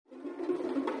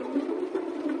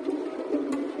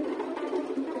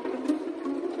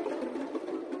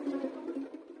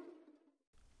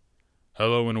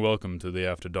Hello and welcome to the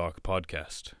After Dark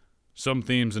podcast. Some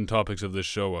themes and topics of this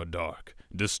show are dark,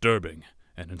 disturbing,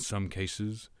 and in some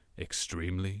cases,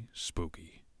 extremely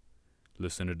spooky.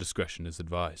 Listener discretion is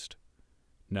advised.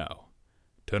 Now,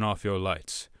 turn off your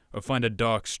lights or find a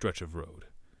dark stretch of road,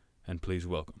 and please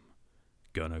welcome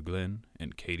Gunnar Glenn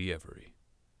and Katie Every.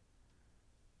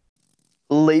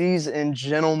 Ladies and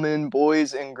gentlemen,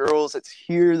 boys and girls, it's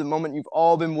here, the moment you've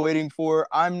all been waiting for.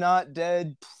 I'm not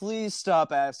dead. Please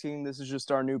stop asking. This is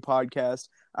just our new podcast.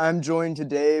 I'm joined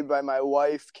today by my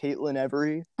wife, Caitlin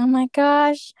Every. Oh my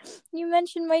gosh, you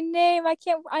mentioned my name.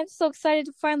 I'm so excited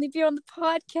to finally be on the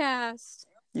podcast.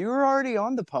 You were already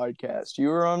on the podcast. You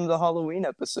were on the Halloween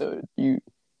episode. You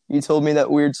told me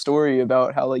that weird story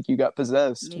about how you got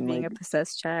possessed. Me being a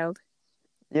possessed child.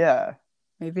 Yeah.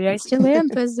 Maybe I still am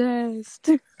possessed.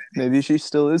 Maybe she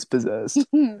still is possessed.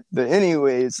 But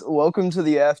anyways, welcome to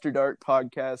the After Dark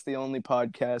podcast, the only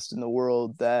podcast in the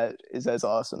world that is as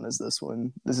awesome as this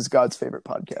one. This is God's favorite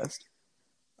podcast.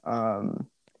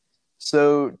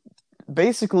 So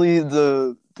basically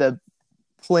the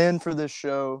plan for this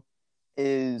show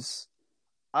is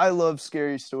I love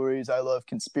scary stories. I love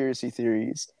conspiracy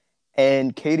theories.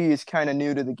 And Katie is kind of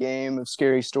new to the game of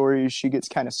scary stories. She gets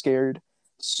kind of scared.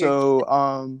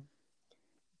 So,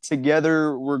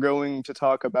 together we're going to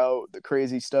talk about the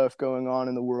crazy stuff going on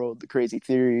in the world, the crazy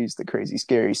theories, the crazy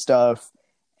scary stuff.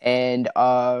 And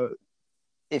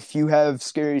if you have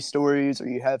scary stories or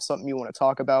you have something you want to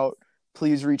talk about,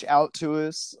 please reach out to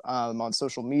us on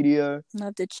social media.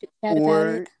 Love to chit chat about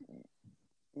it.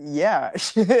 Yeah.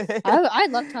 I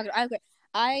love talking.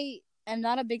 I am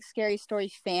not a big scary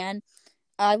story fan.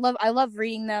 I love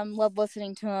reading them, love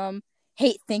listening to them.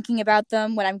 Hate thinking about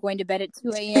them when I'm going to bed at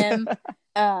 2 a.m.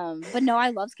 But no,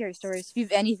 I love scary stories. If you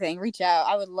have anything, reach out.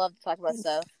 I would love to talk about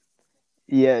stuff.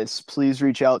 Yes, please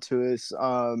reach out to us.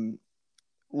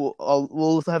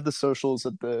 We'll have the socials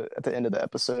at the end of the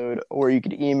episode, or you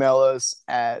could email us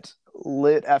at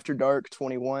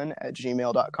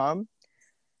litafterdark21@gmail.com.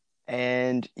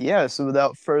 And yeah, so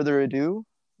without further ado,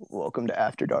 welcome to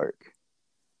After Dark.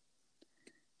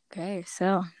 Okay,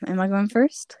 so am I going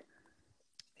first?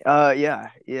 Yeah.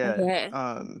 Okay.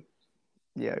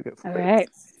 Yeah, go for it. All right.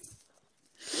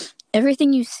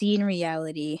 Everything you see in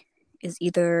reality is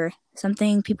either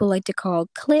something people like to call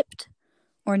clipped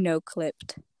or no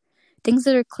clipped. Things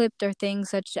that are clipped are things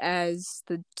such as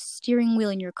the steering wheel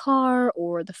in your car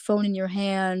or the phone in your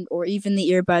hand or even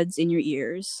the earbuds in your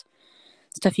ears.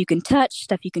 Stuff you can touch,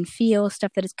 stuff you can feel,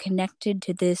 stuff that is connected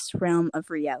to this realm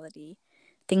of reality.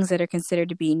 Things that are considered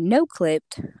to be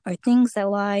no-clipped are things that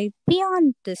lie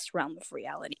beyond this realm of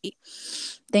reality.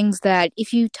 Things that,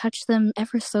 if you touch them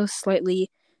ever so slightly,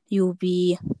 you will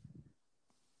be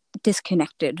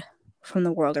disconnected from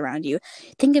the world around you.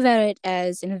 Think about it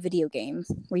as in a video game,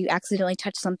 where you accidentally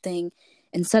touch something,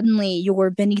 and suddenly you're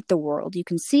beneath the world. You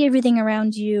can see everything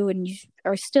around you, and you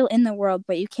are still in the world,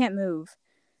 but you can't move.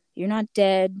 You're not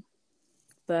dead,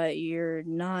 but you're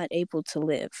not able to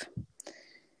live.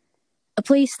 A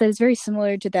place that is very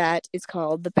similar to that is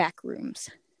called the Backrooms.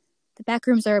 The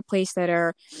Backrooms are a place that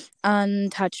are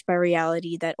untouched by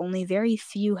reality that only very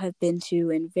few have been to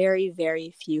and very, very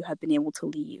few have been able to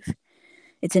leave.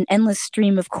 It's an endless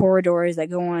stream of corridors that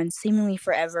go on seemingly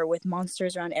forever with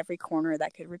monsters around every corner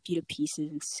that could rip you to pieces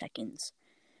in seconds.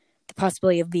 The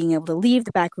possibility of being able to leave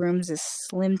the Backrooms is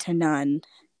slim to none,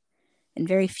 and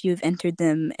very few have entered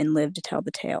them and lived to tell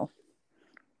the tale.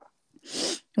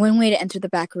 One way to enter the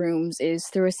Backrooms is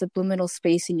through a subliminal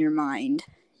space in your mind.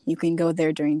 You can go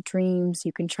there during dreams,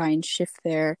 you can try and shift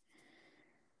there,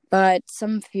 but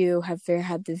some of you have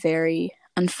had the very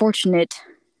unfortunate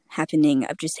happening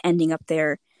of just ending up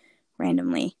there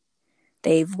randomly.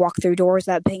 They've walked through doors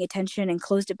without paying attention and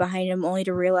closed it behind them only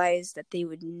to realize that they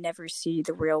would never see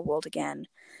the real world again.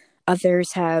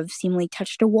 Others have seemingly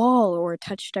touched a wall or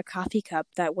touched a coffee cup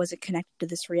that wasn't connected to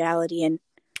this reality, and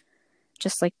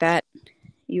just like that,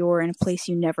 you're in a place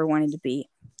you never wanted to be.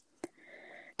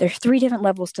 There are 3 different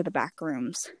levels to the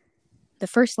Backrooms. The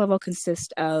first level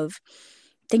consists of,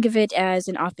 think of it as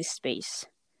an office space.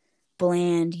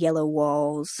 Bland yellow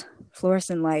walls,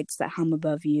 fluorescent lights that hum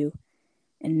above you,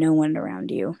 and no one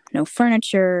around you. No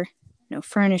furniture, no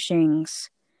furnishings,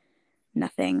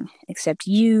 nothing except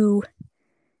you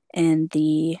and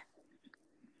the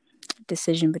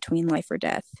decision between life or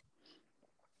death.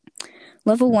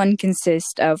 Level 1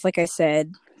 consists of, like I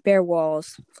said, bare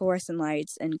walls, fluorescent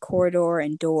lights, and corridor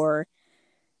and door,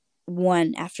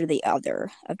 one after the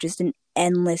other, of just an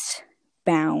endless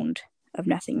bound of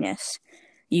nothingness.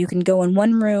 You can go in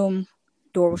one room,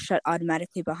 door will shut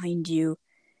automatically behind you,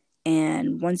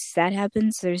 and once that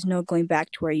happens, there's no going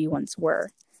back to where you once were.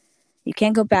 You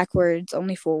can't go backwards,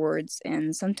 only forwards,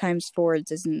 and sometimes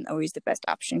forwards isn't always the best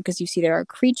option because you see there are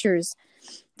creatures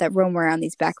that roam around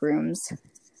these back rooms.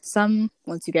 Some,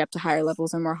 once you get up to higher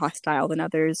levels, are more hostile than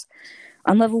others.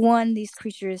 On level 1, these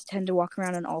creatures tend to walk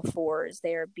around on all fours.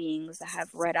 They are beings that have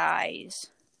red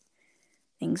eyes,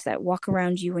 things that walk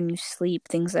around you when you sleep,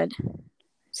 things that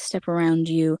step around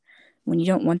you when you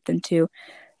don't want them to.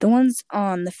 The ones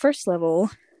on the first level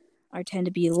tend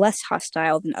to be less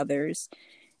hostile than others.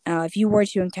 If you were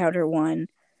to encounter one,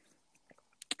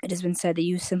 it has been said that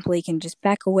you simply can just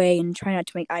back away and try not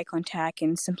to make eye contact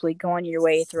and simply go on your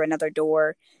way through another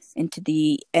door into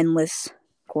the endless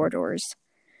corridors.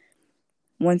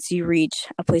 Once you reach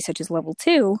a place such as level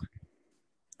 2,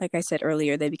 like I said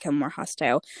earlier, they become more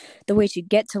hostile. The way to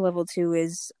get to level 2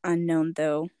 is unknown,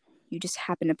 though. You just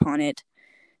happen upon it.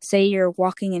 Say you're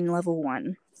walking in level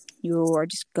 1. You are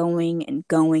just going and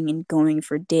going and going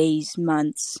for days,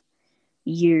 months,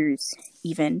 years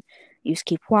even. You just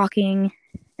keep walking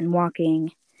and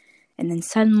walking, and then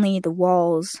suddenly the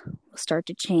walls will start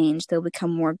to change. They'll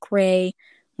become more gray,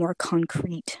 more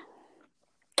concrete.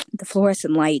 The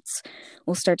fluorescent lights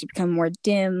will start to become more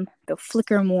dim. They'll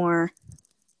flicker more.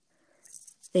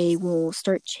 They will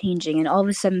start changing, and all of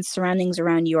a sudden the surroundings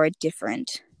around you are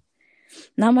different.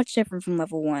 Not much different from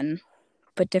level 1,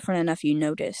 but different enough you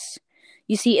notice.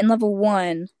 You see, in level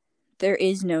 1, there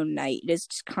is no night. It is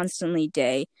just constantly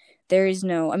day. There's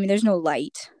no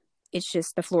light. It's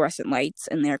just the fluorescent lights,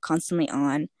 and they're constantly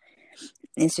on.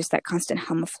 It's just that constant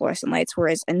hum of fluorescent lights.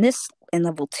 Whereas in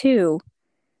level 2,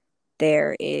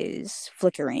 there is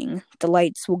flickering. The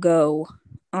lights will go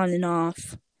on and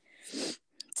off.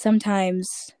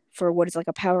 Sometimes, for what is like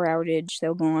a power outage,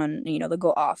 they'll go on, they'll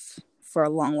go off for a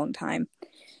long, long time.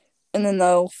 And then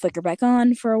they'll flicker back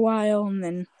on for a while, and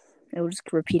then it'll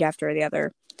just repeat after the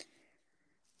other.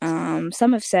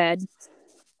 Some have said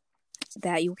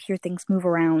that you'll hear things move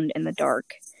around in the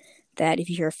dark, that if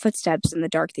you hear footsteps in the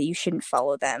dark, that you shouldn't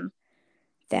follow them,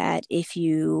 that if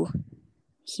you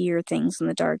hear things in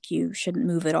the dark, you shouldn't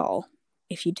move at all.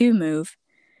 If you do move,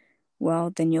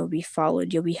 well, then you'll be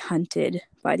followed, you'll be hunted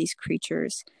by these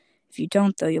creatures. If you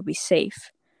don't, though, you'll be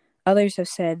safe. Others have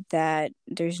said that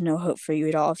there's no hope for you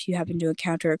at all. If you happen to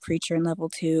encounter a creature in level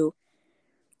 2,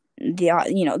 the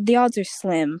odds are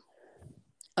slim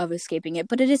of escaping it,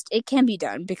 but it can be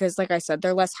done because, like I said,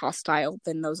 they're less hostile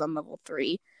than those on level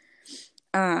 3.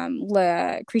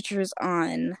 Creatures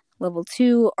on level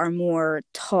 2 are more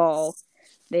tall.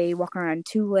 They walk around on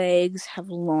 2 legs, have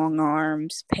long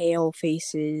arms, pale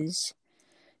faces.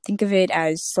 Think of it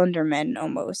as Slender Men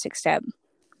almost, except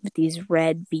with these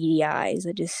red, beady eyes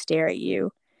that just stare at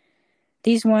you.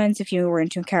 These ones, if you were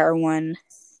to encounter one,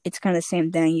 it's kind of the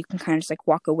same thing. You can kind of just like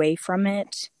walk away from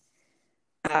it.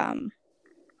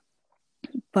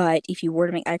 But if you were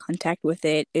to make eye contact with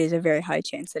it, it is a very high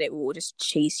chance that it will just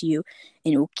chase you,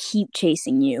 and it will keep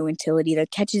chasing you until it either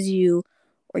catches you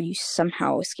or you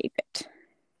somehow escape it.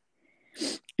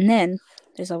 And then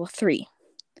there's level 3.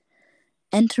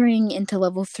 Entering into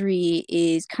level 3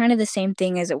 is kind of the same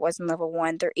thing as it was in level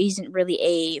 1. There isn't really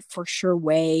a for sure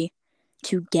way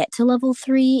to get to level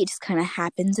 3. It just kind of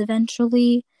happens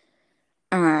eventually.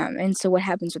 And so what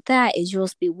happens with that is you'll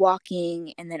just be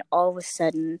walking, and then all of a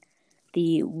sudden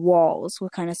the walls will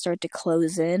kind of start to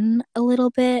close in a little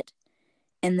bit,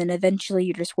 and then eventually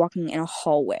you're just walking in a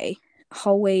hallway.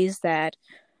 Hallways that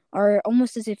are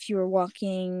almost as if you were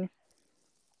walking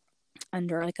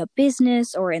under like a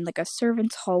business or in like a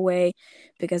servant's hallway,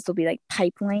 because there'll be like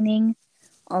pipelining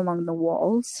along the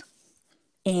walls.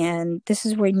 And this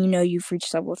is when you know you've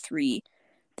reached level 3.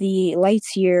 The lights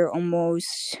here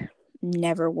almost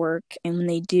never work, and when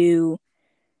they do,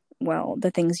 well, the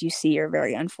things you see are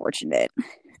very unfortunate.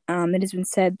 It has been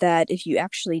said that if you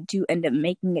actually do end up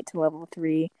making it to level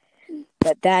 3,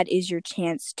 that is your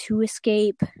chance to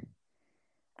escape,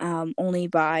 only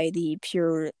by the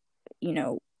pure,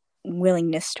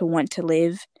 willingness to want to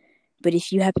live. But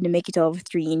if you happen to make it to level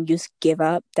 3 and you just give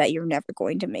up, that you're never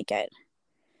going to make it.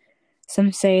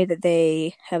 Some say that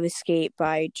they have escaped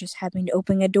by just having to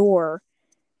open a door,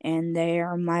 and they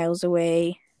are miles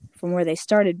away from where they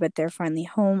started, but they're finally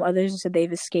home. Others said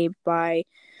they've escaped by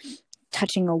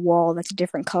touching a wall that's a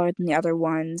different color than the other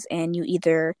ones, and you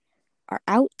either are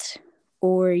out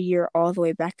or you're all the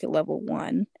way back at level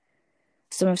 1.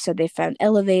 Some have said they found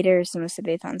elevators, some have said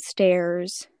they found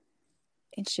stairs.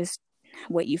 It's just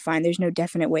what you find. There's no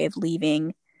definite way of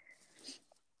leaving,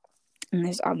 and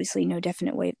there's obviously no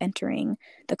definite way of entering.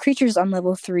 The creatures on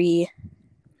level 3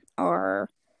 are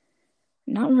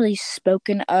not really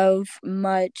spoken of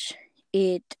much.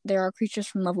 There are creatures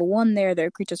from level 1 there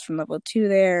are creatures from level 2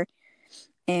 there,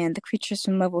 And the creatures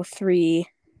from level 3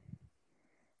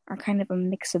 are kind of a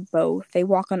mix of both. They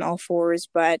walk on all fours,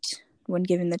 but when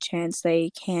given the chance,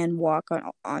 they can walk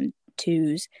on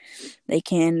twos. They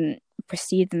can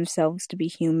perceive themselves to be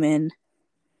human.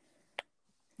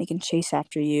 They can chase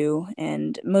after you.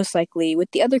 And most likely,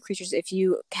 with the other creatures, if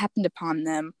you happened upon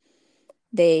them,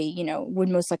 they, would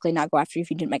most likely not go after you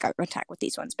if you didn't make eye contact with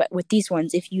these ones. But with these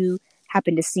ones, if you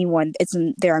happen to see one,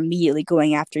 they're immediately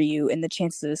going after you, and the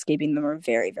chances of escaping them are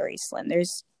very, very slim.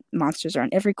 There's monsters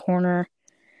around every corner.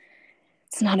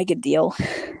 It's not a good deal.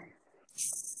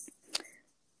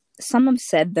 Some have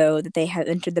said, though, that they have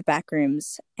entered the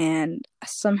Backrooms and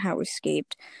somehow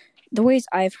escaped. The ways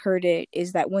I've heard it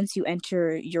is that once you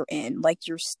enter, you're in. Like,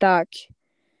 you're stuck.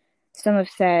 Some have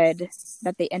said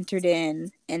that they entered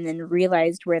in and then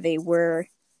realized where they were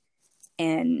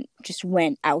and just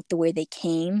went out the way they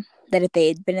came. That if they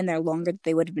had been in there longer,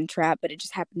 they would have been trapped. But it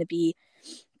just happened to be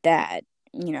that,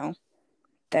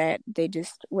 that they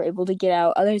just were able to get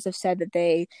out. Others have said that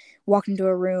they walked into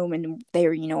a room and they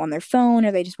were, on their phone,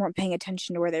 or they just weren't paying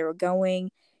attention to where they were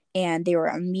going, and they were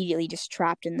immediately just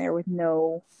trapped in there with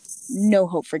no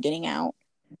hope for getting out.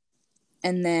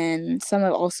 And then some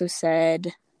have also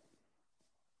said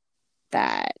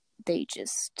that they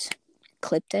just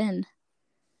clipped in.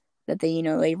 That they,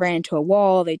 they ran into a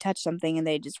wall, they touched something, and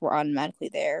they just were automatically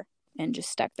there and just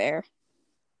stuck there.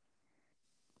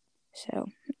 So,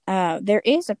 there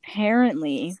is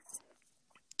apparently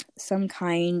some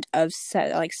kind of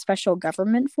special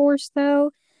government force,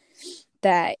 though,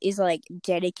 that is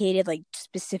dedicated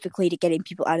specifically to getting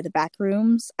people out of the back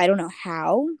rooms. I don't know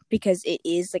how, because it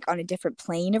is on a different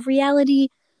plane of reality.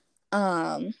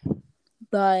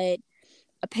 But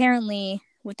apparently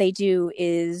what they do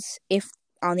is, if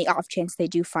on the off chance they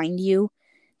do find you,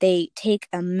 they take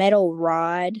a metal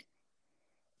rod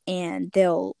and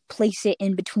they'll place it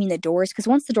in between the doors. Because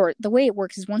the way it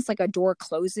works is once a door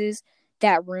closes,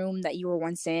 that room that you were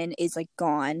once in is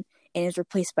gone and is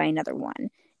replaced by another one.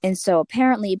 And so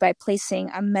apparently by placing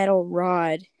a metal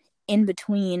rod in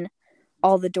between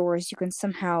all the doors, you can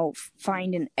somehow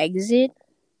find an exit,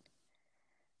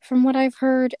 from what I've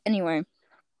heard. Anyway,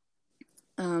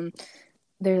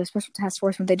 there's a special task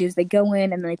force. What they do is they go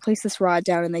in and they place this rod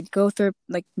down and they go through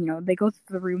they go through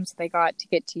the rooms that they got to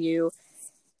get to you.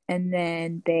 And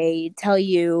then they tell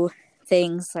you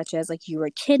things such as you were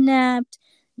kidnapped,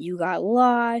 you got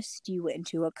lost, you went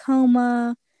into a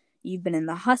coma, you've been in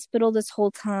the hospital this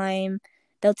whole time.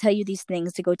 They'll tell you these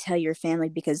things to go tell your family,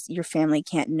 because your family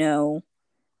can't know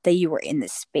that you were in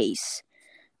this space.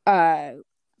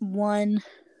 One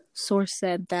source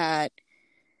said that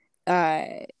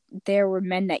there were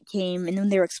men that came, and when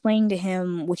they were explaining to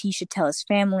him what he should tell his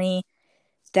family,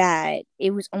 that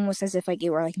it was almost as if it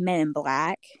were Men in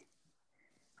Black.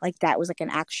 That was an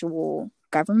actual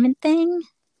government thing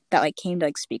that came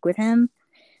to speak with him.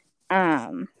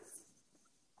 Yeah,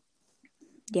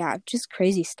 just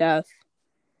crazy stuff.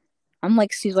 I'm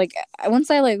once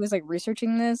I was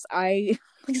researching this, I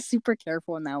super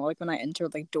careful now. When I enter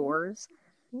doors,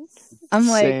 I'm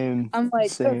Same.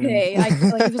 okay.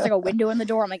 If there's a window in the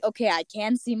door, I'm okay, I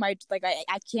can see I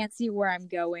can't see where I'm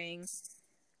going.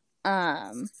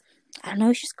 I don't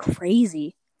know. It's just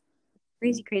crazy.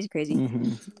 Crazy.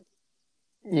 Mm-hmm.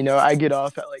 I get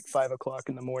off at 5 o'clock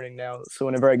in the morning now, so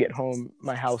whenever I get home,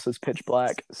 my house is pitch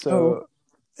black. So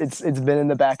it's been in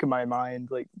the back of my mind,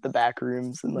 the back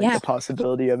rooms and the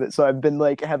possibility of it. So I've been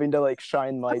having to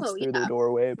shine lights through the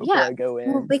doorway before I go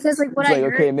in. Well, because what I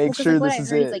heard, okay, make sure this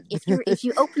is it. If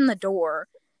you open the door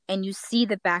and you see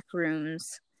the back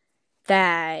rooms,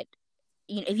 that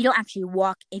if you don't actually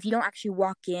walk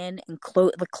in and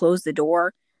close the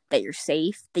door, that you're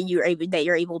safe, that you're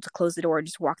able to close the door and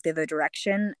just walk the other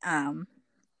direction, and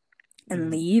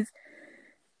leave.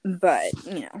 But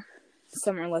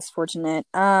some are less fortunate.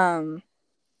 The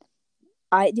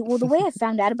way I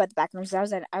found out about the back rooms, I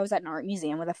was at an art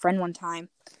museum with a friend one time,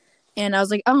 and I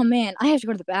was oh man, I have to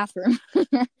go to the bathroom,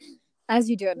 as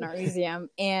you do at an art museum.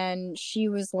 And she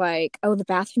was oh, the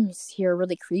bathrooms here are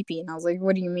really creepy. And I was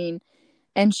what do you mean?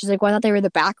 And she's well, I thought they were the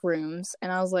back rooms.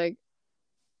 And I was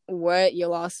what? You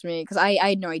lost me, because I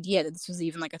had no idea that this was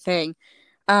even a thing.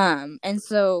 And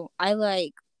so I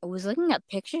was looking at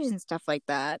pictures and stuff like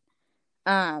that.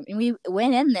 And we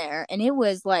went in there, and it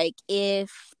was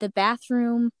if the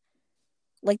bathroom,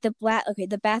 the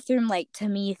bathroom to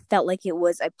me felt it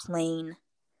was a plane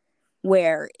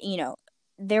where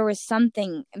there was some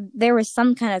kind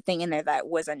of thing in there that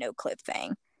was a no clip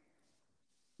thing,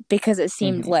 because it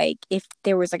seemed if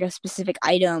there was a specific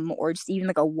item or just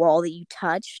even a wall that you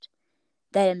touched,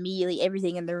 that immediately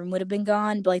everything in the room would have been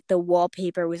gone, but like the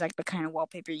wallpaper was like the kind of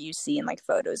wallpaper you see in like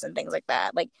photos and things like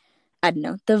that. Like, I don't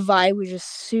know, the vibe was just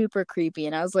super creepy,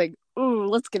 and I was like, ooh,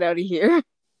 let's get out of here.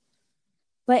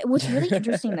 But what's really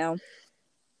interesting though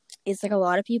is like a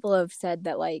lot of people have said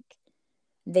that like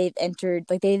they've entered,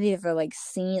 like they've either like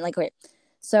seen, like, wait,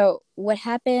 so what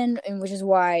happened, and which is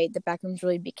why the Backrooms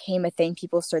really became a thing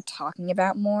people started talking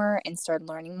about more and started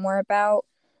learning more about,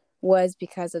 was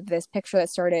because of this picture that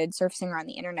started surfacing around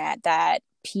the internet that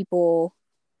people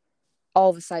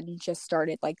all of a sudden just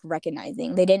started like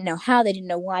recognizing. They didn't know how, they didn't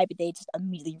know why, but they just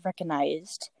immediately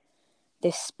recognized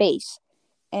this space.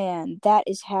 And that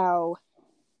is how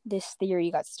this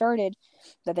theory got started,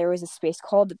 that there was a space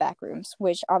called the Backrooms,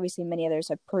 which obviously many others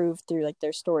have proved through like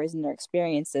their stories and their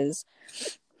experiences.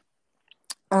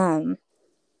 But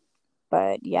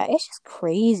yeah, it's just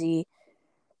crazy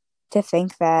to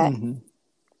think that. Mm-hmm.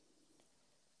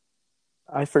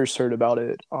 I first heard about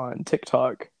it on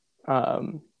TikTok.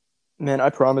 Man, I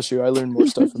promise you, I learned more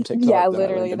stuff from TikTok Yeah, than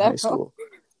literally, I learned in high school.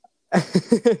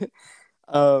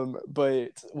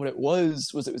 But what it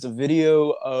was it was a video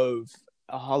of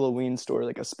a Halloween store,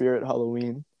 like a Spirit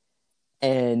Halloween,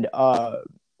 and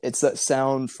it's that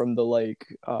sound from the like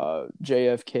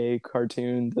JFK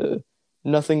cartoon, the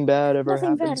nothing bad ever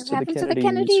Nothing bad happens to the happens to the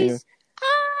Kennedys, you know. Kennedys.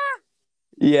 Ah!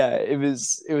 Yeah, it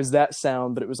was that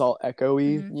sound, but it was all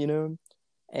echoey, Mhm. you know.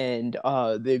 And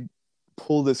they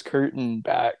pull this curtain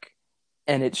back,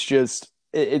 and it's just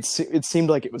it seemed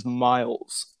like it was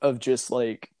miles of just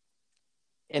like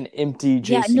an empty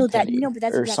Yeah, JC but Penney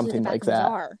that's or exactly what something the like Backrooms that.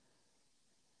 are.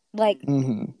 Like,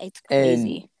 Mm-hmm. it's And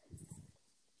crazy.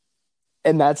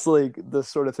 that's like the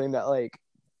sort of thing that like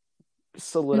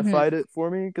solidified it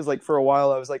for me, because like for a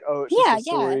while I was like, oh, it's just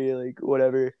a Yeah. story, like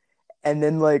whatever. And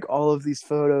then like all of these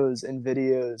photos and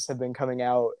videos have been coming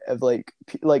out of like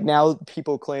like now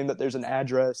people claim that there's an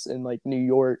address in like New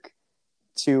York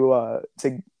to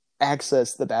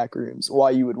access the back rooms. Why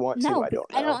you would want to, No, I don't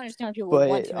I don't know. understand why people would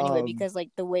want But to anyway, because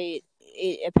like the way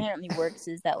it apparently works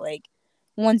is that like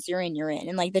once you're in,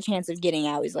 and like the chance of getting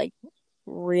out is like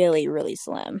really, really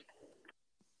slim.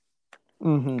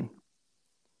 mm-hmm.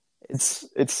 It's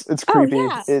Oh creepy.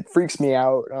 yeah. It freaks me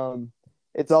out.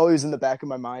 It's always in the back of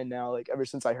my mind now, like ever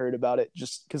since I heard about it,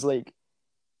 just because like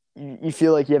you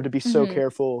feel like you have to be so Mm-hmm.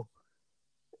 careful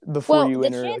before Well, you the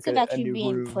enter chance like of a actually new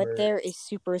being room put or there is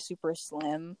super, super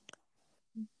slim.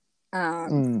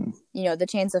 mm, You know, the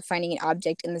chance of finding an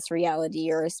object in this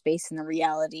reality or a space in the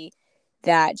reality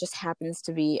that just happens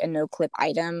to be a no clip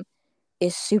item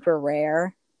is super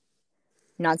rare.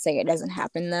 Not saying it doesn't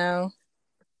happen though.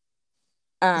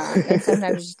 And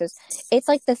sometimes just goes. It's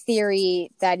like the theory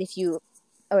that if you,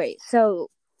 oh wait, so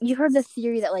you heard the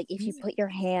theory that like if you put your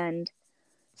hand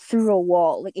through a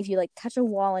wall, like if you like touch a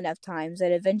wall enough times,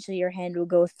 that eventually your hand will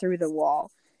go through the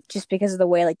wall, just because of the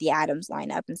way like the atoms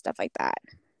line up and stuff like that.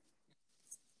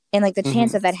 And like the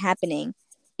chance mm-hmm. of that happening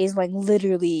is like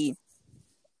literally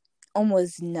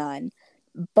almost none,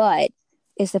 but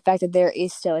it's the fact that there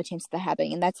is still a chance of that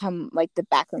happening, and that's how like the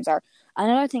Backrooms are.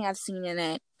 Another thing I've seen in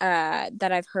it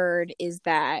that I've heard is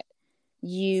that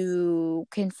you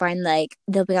can find like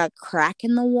there'll be like a crack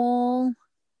in the wall,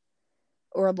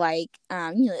 or like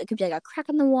it could be like a crack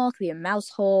in the wall, it could be a mouse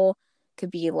hole,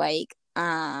 could be like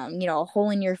a hole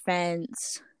in your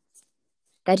fence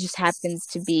that just happens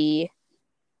to be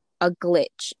a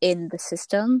glitch in the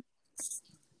system.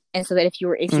 And so that if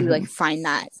you like find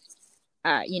that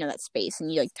that space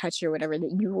and you like touch or whatever,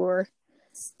 that you were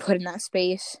put in that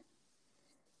space.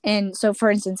 And so for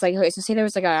instance, like, okay, so say there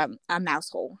was like a mouse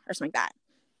hole or something like that,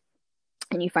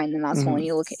 and you find the mouse hole and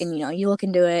you look, and you look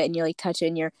into it and you like touch it,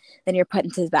 and you're put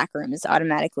into the back rooms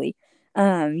automatically.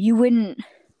 You wouldn't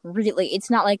really, it's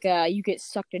not like you get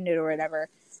sucked into it or whatever,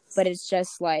 but it's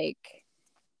just like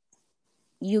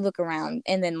you look around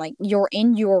and then like you're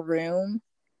in your room,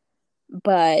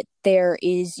 but there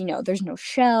is, there's no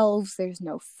shelves, there's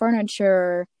no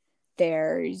furniture,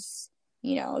 there's,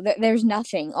 there's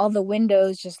nothing. All the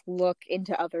windows just look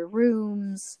into other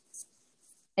rooms.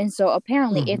 And so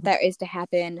apparently if that is to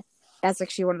happen, that's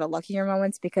actually one of the luckier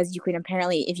moments, because you can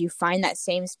apparently, if you find that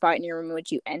same spot in your room in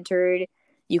which you entered,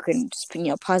 you can just,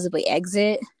 possibly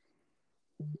exit.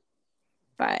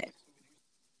 But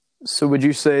So would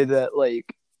you say that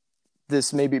like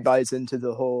this maybe buys into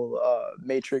the whole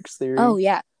Matrix theory? oh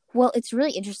yeah, well, it's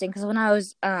really interesting because when I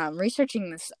was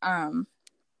researching this, a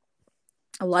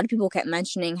lot of people kept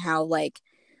mentioning how like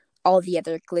all the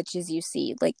other glitches you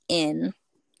see like in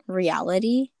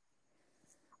reality,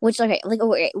 which okay,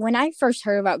 when I first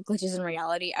heard about glitches in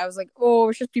reality, I was like, oh,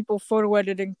 it's just people photo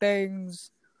editing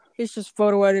things, it's just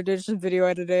photo edited, it's just video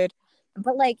edited.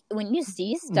 But like when you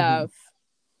see Mm-hmm. stuff,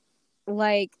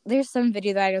 like there's some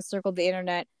video that I just circled the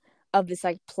internet of this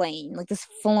like plane, like this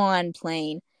full-on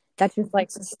plane that's just like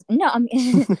no, I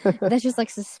mean that's just like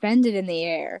suspended in the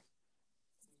air.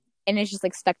 And it's just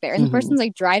like stuck there. And the Mm-hmm. person's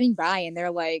like driving by and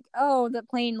they're like, oh, the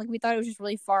plane, like we thought it was just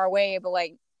really far away, but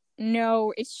like,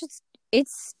 no, it's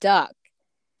stuck.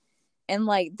 And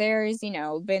like there's, you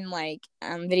know, been like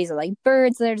videos of like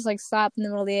birds that are just like stopped in the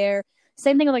middle of the air.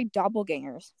 Same thing with like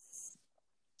doppelgangers.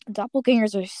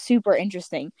 Doppelgangers are super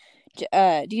interesting. Do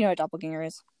you know what a doppelganger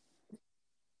is?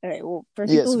 All right, well, for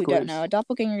Yes, people of who don't course. know, a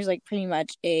doppelganger is like pretty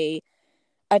much a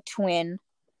twin.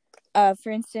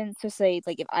 For instance, to say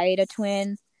like if I had a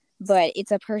twin, but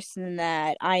it's a person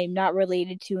that I'm not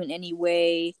related to in any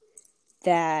way,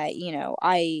 that, you know,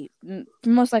 I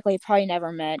most likely probably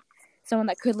never met, someone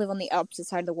that could live on the opposite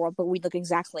side of the world, but we look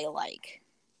exactly alike.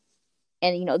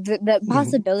 And, you know, the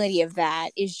possibility of that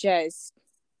is just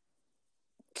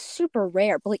super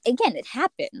rare. But, like, again, it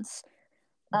happens.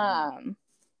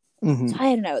 Mm-hmm. So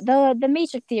I don't know. The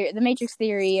Matrix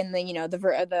theory and the, you know,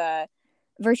 the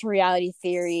virtual reality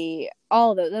theory,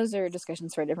 all of those are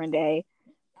discussions for a different day.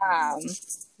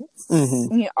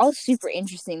 Mm-hmm. You know, all super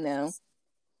interesting though.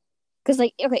 Because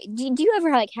like, okay, do you ever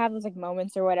like have those like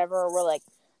moments or whatever where like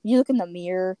you look in the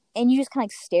mirror and you just kind of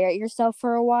like stare at yourself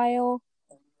for a while,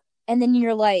 and then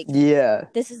you're like, Yeah.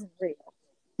 this isn't real.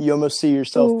 You almost see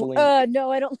yourself blink.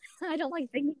 No, I don't. I don't like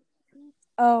thinking.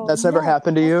 Oh, That's never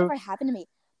happened to you? That's never happened to me.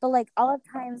 But like all the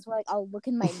times where like I'll look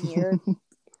in my mirror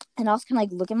and I'll just kind of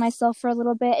like look at myself for a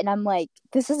little bit, and I'm like,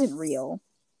 this isn't real.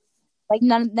 Like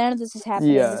none of this is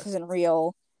happening. Yeah. This isn't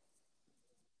real.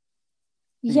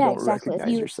 You Yeah, don't exactly.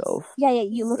 recognize yourself. Yeah.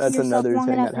 You look That's at yourself another long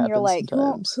thing enough, that and you're happens like,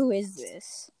 sometimes. who is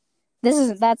this?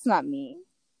 That's not me.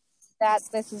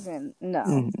 This isn't. No,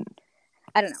 Mm-hmm.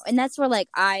 I don't know. And that's where like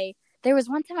there was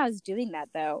one time I was doing that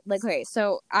though. Like, okay,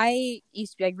 so I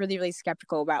used to be like really, really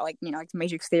skeptical about like, you know, like the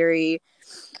Matrix theory,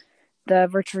 the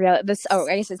virtual reality.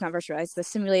 I guess it's not virtual reality, it's the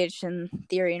simulation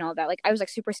theory and all that. Like, I was like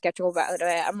super skeptical about it.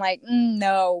 I'm like,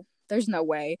 no, there's no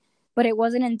way. But it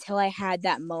wasn't until I had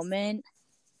that moment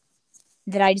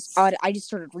that I just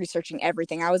started researching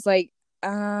everything. I was like,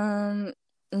 well,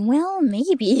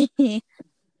 maybe. I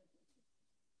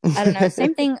don't know.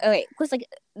 Same thing. Okay, because like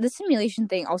the simulation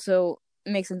thing also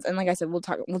makes sense, and like I said, we'll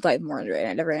dive more into it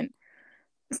at a different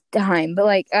time. But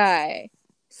like,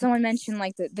 someone mentioned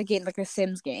like the game, like the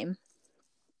Sims game,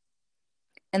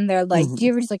 and they're like, Mm-hmm. do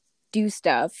you ever just like do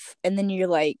stuff, and then you're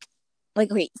like,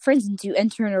 wait, for instance, you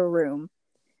enter in a room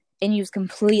and you just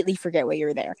completely forget why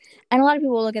you're there. And a lot of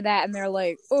people look at that and they're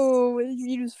like, oh,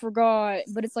 you just forgot.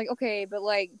 But it's like, okay, but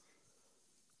like,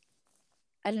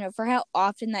 I don't know, for how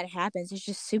often that happens, it's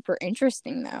just super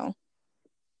interesting though.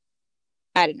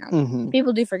 I don't know. Mm-hmm.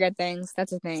 People do forget things.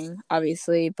 That's a thing,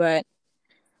 obviously, but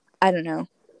I don't know.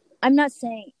 I'm not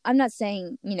saying,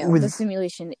 you know, the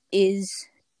simulation is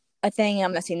a thing.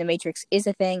 I'm not saying the Matrix is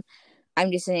a thing.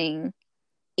 I'm just saying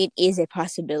it is a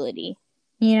possibility,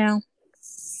 you know?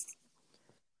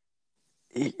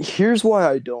 Here's why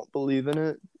I don't believe in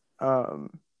it. I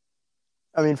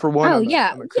mean, for one,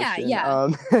 I'm a Christian. Yeah.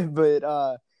 But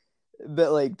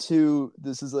like two,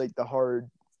 this is like the hard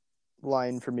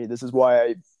line for me. This is why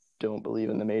I don't believe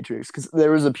in the Matrix, because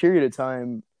there was a period of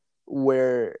time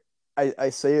where I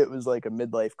say it was like a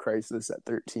midlife crisis at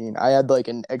 13. I had like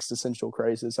an existential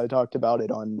crisis. I talked about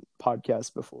it on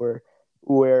podcasts before,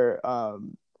 where I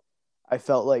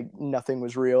felt like nothing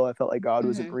was real. I felt like God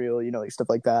wasn't real, you know, like stuff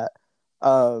like that.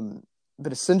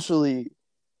 But essentially,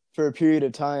 for a period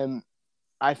of time,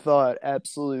 I thought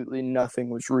absolutely nothing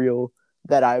was real.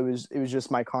 It was just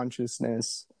my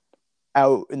consciousness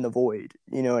out in the void.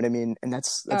 You know what I mean? And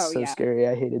that's so scary.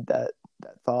 I hated that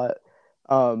thought.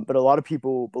 But a lot of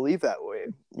people believe that way,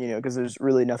 you know, because there's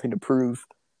really nothing to prove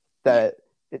that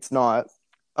it's not.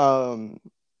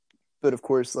 But of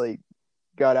course, like,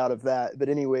 got out of that. But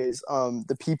anyways,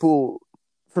 the people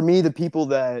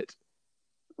that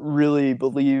really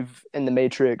believe in the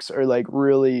Matrix, or like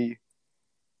really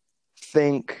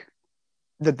think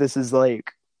that this is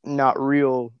like not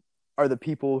real, are the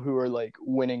people who are like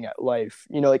winning at life.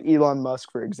 You know, like Elon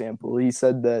Musk, for example, he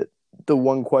said that the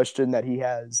one question that he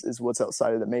has is what's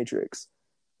outside of the Matrix.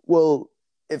 Well,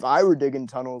 if I were digging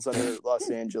tunnels under Los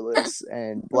Angeles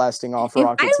and blasting off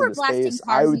rockets into space,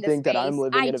 I would think that I'm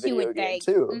living in a video game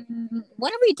too.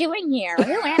 What are we doing here?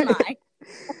 Who am I?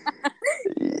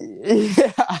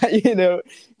 Yeah, you know,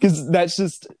 because that's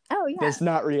just that's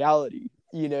not reality,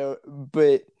 you know.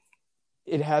 But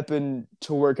it happened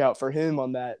to work out for him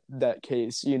on that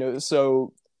case, you know.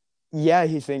 So yeah,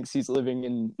 he thinks he's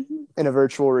living in in a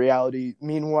virtual reality.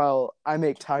 Meanwhile, I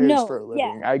make tires for a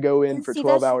living. I go in for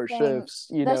 12-hour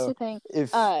shifts. That's the thing.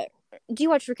 If do you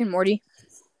watch Rick and Morty?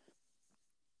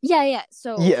 Yeah.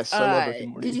 So yes, I love Rick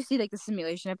and Morty. Did you see like the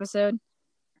simulation episode?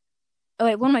 Oh,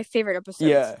 wait, one of my favorite episodes.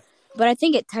 Yeah. But I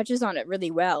think it touches on it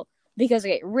really well because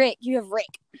Rick, you have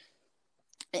Rick.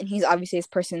 And he's obviously this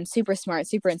person, super smart,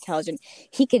 super intelligent.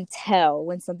 He can tell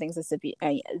when something's a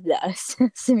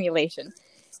simulation.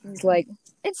 He's like,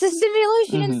 it's a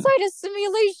simulation inside a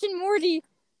simulation, Morty.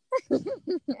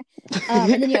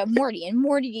 And then you have Morty, and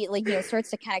Morty, starts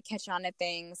to kind of catch on to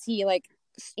things.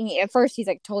 At first he's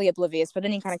like totally oblivious, but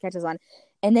then he kind of catches on.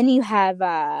 And then you have,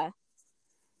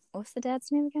 what's the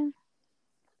dad's name again?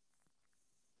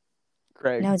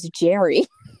 Craig. No, it's Jerry.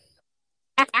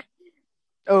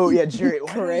 Oh, yeah, Jerry.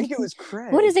 Why did I think it was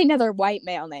Craig? What is another white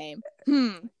male name?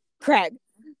 Craig.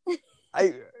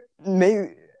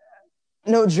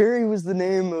 No, Jerry was the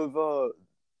name of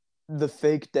the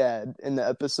fake dad in the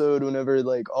episode whenever,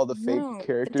 all the fake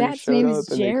characters showed up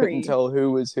and they couldn't tell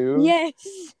who was who. Yes.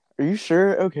 Are you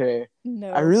sure? Okay. No.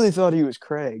 I really thought he was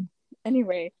Craig.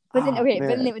 Anyway. But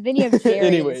then you have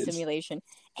Jerry in the simulation.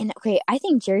 And, I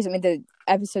think Jerry's made the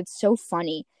episode so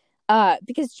funny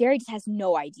because Jerry just has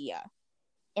no idea.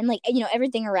 And,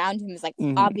 everything around him is,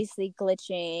 obviously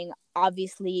glitching.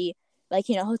 Obviously,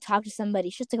 he'll talk to somebody.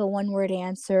 It's just, a one-word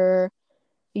answer.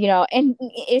 And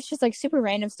it's just, super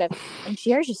random stuff. And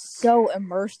Jerry's just so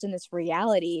immersed in this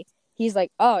reality. He's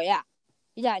like, oh, yeah.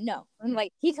 Yeah, no. And,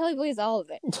 he totally believes all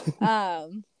of it.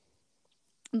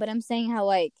 But I'm saying how,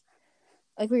 like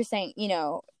we were saying,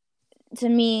 to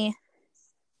me,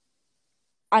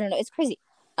 I don't know. It's crazy.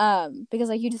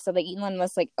 Because you just said, Elon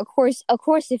Musk, of course,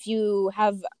 if you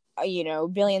have,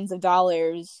 billions of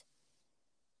dollars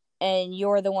and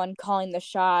you're the one calling the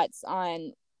shots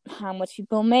on how much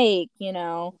people make,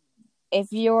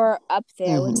 if you're up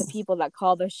there with the people that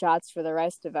call the shots for the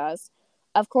rest of us,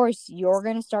 of course, you're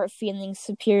going to start feeling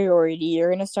superiority. You're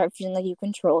going to start feeling like you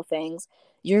control things.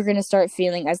 You're going to start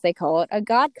feeling, as they call it, a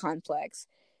God complex.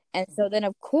 And so then,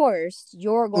 of course,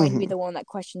 you're going to be the one that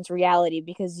questions reality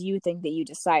because you think that you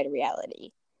decide reality.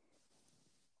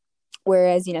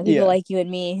 Whereas, people like you and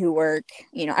me who work,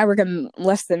 I work a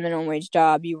less than minimum wage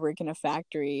job. You work in a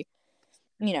factory.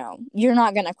 You're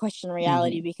not going to question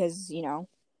reality because,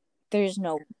 there's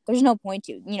no point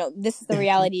to. This is the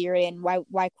reality you're in.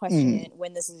 Why question it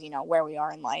when this is, where we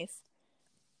are in life?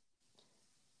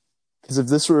 Because if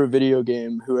this were a video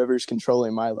game, whoever's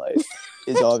controlling my life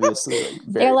is obviously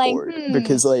very bored.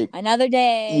 Because another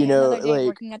day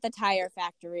working at the tire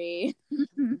factory.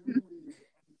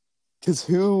 Because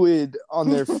who would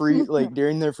on their free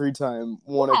during their free time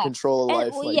want to control a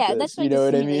life this? That's you know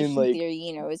what I mean? Theory,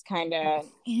 is kind of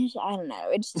I don't know.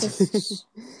 It's just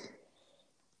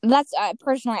that's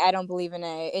personally I don't believe in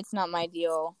it. It's not my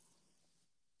deal.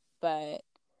 But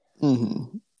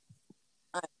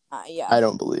yeah, I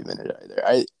don't believe in it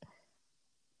either.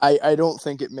 I don't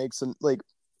think it makes them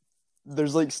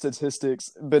there's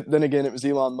statistics, but then again, it was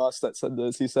Elon Musk that said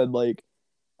this. He said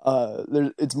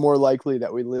it's more likely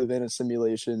that we live in a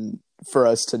simulation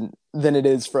than it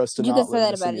is for us to not live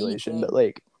in a simulation. But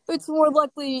it's more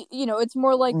likely, it's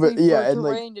more likely for it to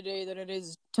rain today than it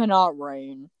is to not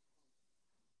rain.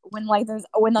 When there's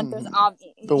but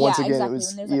once again, it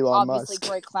was when there's Elon obviously Musk.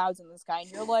 gray clouds in the sky,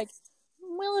 and you're like,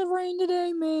 will it rain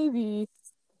today? Maybe.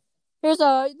 There's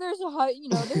a high,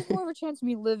 there's more of a chance of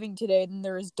me living today than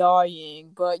there is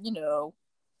dying. But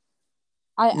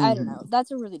I don't know. That's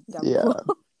a really dumb quote.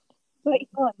 But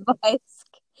Elon Musk,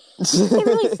 they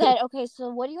really said, okay, so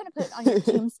what are you going to put on your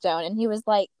tombstone? And he was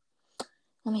like,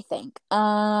 let me think.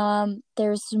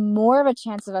 There's more of a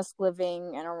chance of us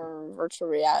living in a virtual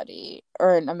reality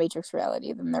or in a matrix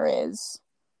reality than there is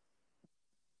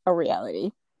a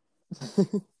reality.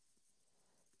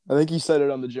 I think you said it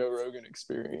on the Joe Rogan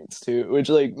Experience too, which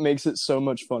makes it so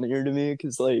much funnier to me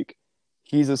because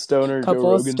he's a stoner, Joe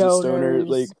Rogan's a stoner.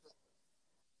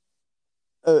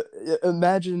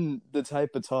 Imagine the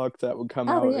type of talk that would come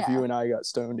out if you and I got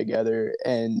stoned together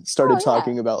and started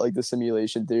talking about the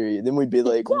simulation theory. Then we'd be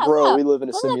like, bro, we live in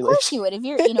a simulation. Of course you would. If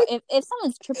you're, if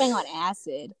someone's tripping on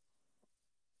acid,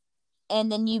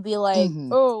 and then you'd be like,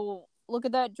 oh, look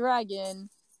at that dragon.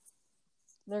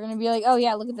 They're gonna be like, oh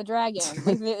yeah, look at the dragon.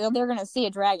 They're gonna see a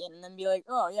dragon and then be like,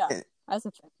 oh yeah, that's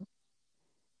a dragon.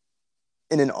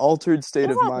 In an altered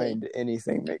state of mind,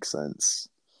 anything makes sense.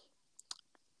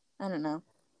 I don't know.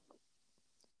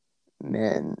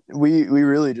 Man, we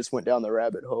really just went down the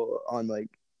rabbit hole on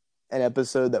an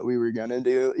episode that we were gonna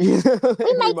do. We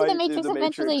might do the Matrix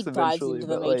eventually. Dives into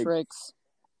the Matrix.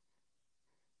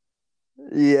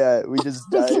 Yeah, we just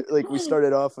dive like we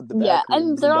started off with the Yeah, I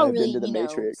mean Backrooms they're and all dived really, into the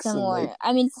Matrix and like similar.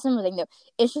 I mean it's a similar thing though.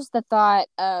 It's just the thought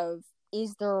of,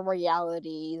 is there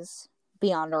realities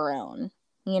beyond our own?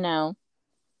 You know?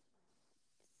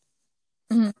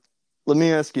 Mhm. let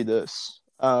me ask you this.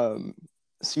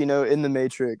 So in the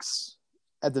Matrix,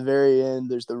 at the very end,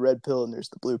 there's the red pill and there's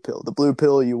the blue pill. The blue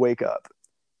pill, you wake up.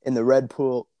 In the red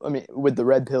pill, with the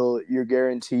red pill, you're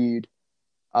guaranteed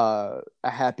a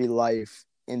happy life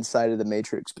inside of the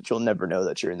Matrix, but you'll never know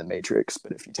that you're in the Matrix.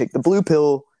 But if you take the blue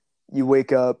pill, you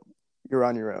wake up, you're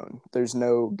on your own. There's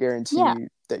no guarantee Yeah.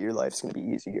 that your life's going to be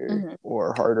easier Mhm.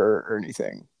 or harder or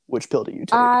anything. Which pill do you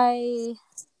take?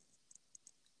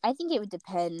 I think it would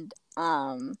depend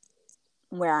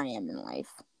where I am in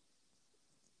life.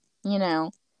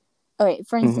 Okay,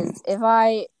 for instance, if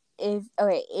I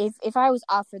was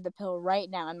offered the pill right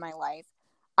now in my life,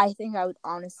 I think I would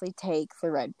honestly take the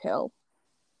red pill.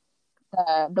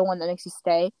 The one that makes you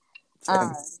stay.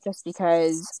 Just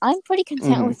because I'm pretty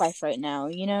content with life right now,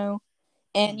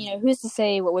 And who's to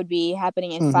say what would be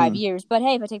happening in 5 years? But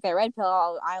hey, if I take that red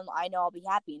pill, I know I'll be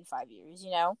happy in 5 years,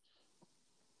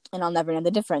 and I'll never know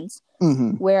the difference.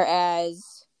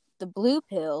 Whereas the blue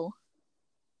pill,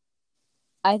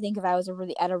 I think if I was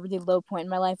at a really low point in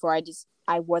my life where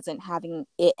I wasn't having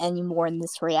it anymore in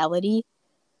this reality,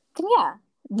 then yeah,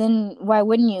 then why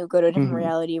wouldn't you go to a different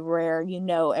reality where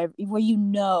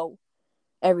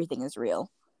everything is real?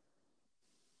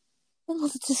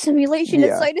 It's a simulation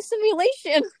inside a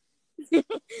simulation.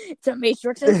 It's a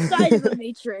matrix inside of a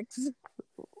matrix.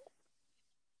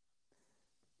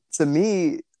 To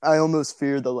me, I almost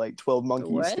fear the 12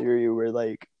 Monkeys theory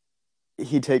where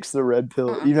he takes the red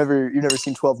pill. You've never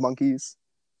seen 12 Monkeys?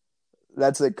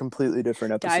 That's a completely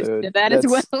different episode. Dives that as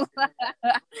well.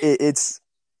 it's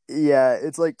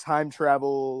like time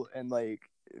travel and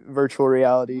virtual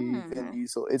reality. Vin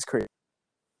Diesel. It's crazy.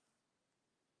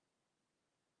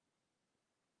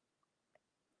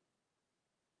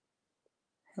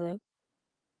 Hello?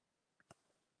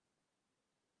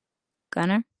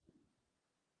 Gunnar?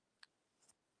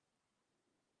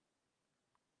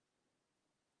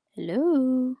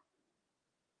 Hello?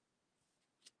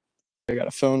 I got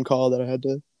a phone call that I had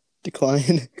to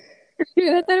decline.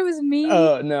 I thought it was me.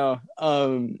 Oh, no.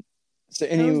 So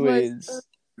anyways,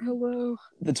 hello.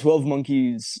 The 12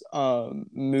 Monkeys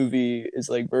movie is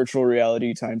virtual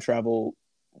reality, time travel,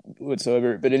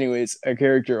 whatsoever. But anyways, a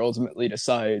character ultimately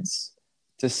decides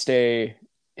to stay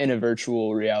in a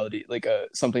virtual reality,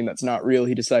 something that's not real.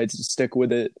 He decides to stick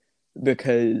with it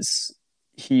because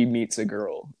he meets a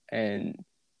girl and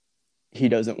he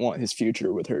doesn't want his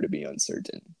future with her to be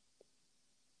uncertain.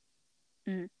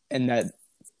 And that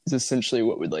is essentially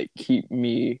what would keep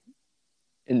me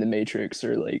in the Matrix,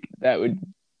 or that would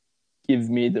give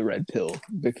me the red pill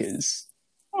because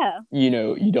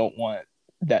you don't want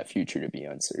that future to be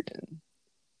uncertain.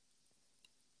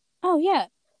 Oh yeah.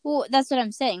 Well, that's what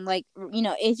I'm saying.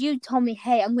 If you told me,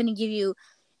 hey, I'm going to give you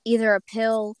either a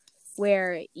pill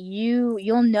where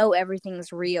you'll know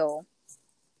everything's real,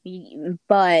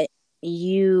 but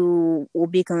you'll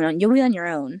be on your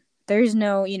own. There's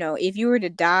no, if you were to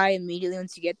die immediately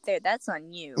once you get there, that's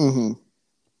on you.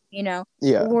 Yeah.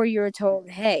 Or you're told,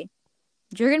 hey,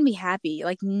 you're going to be happy.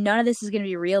 None of this is going to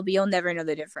be real, but you'll never know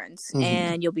the difference.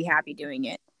 And you'll be happy doing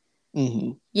it.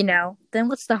 Then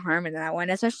what's the harm in that one?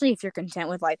 Especially if you're content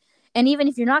with life. And even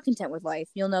if you're not content with life,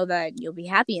 you'll know that you'll be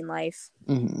happy in life.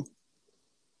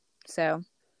 So.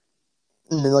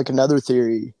 And then another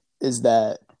theory is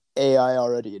that AI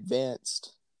already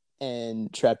advanced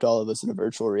and trapped all of us in a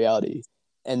virtual reality.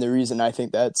 And the reason I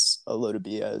think that's a load of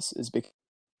BS is because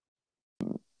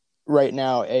right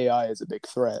now AI is a big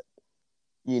threat.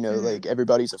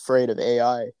 Everybody's afraid of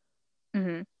AI.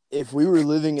 If we were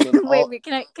living in an wait,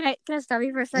 can I stop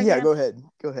you for a second? Yeah, go ahead.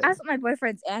 I was at my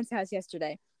boyfriend's aunt's house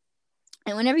yesterday,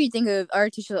 and whenever you think of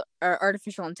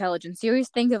artificial intelligence, you always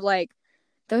think of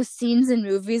those scenes in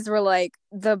movies where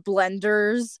the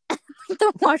blenders,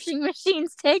 the washing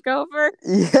machines take over.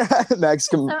 Yeah,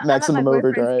 Maximum Overdrive. I'm at my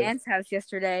boyfriend's aunt's house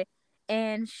yesterday,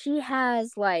 and she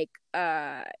has an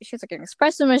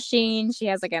espresso machine. She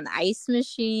has an ice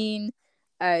machine.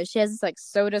 She has this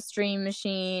soda stream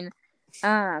machine.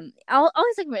 All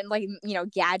these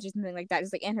gadgets and things like that,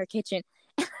 just in her kitchen.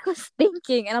 And I was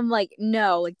thinking, and I'm like,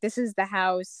 no, this is the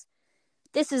house.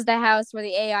 This is the house where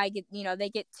the AI they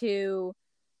get too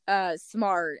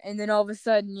smart, and then all of a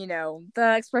sudden, the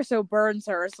espresso burns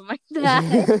her or something like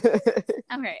that.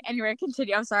 Okay, anyway,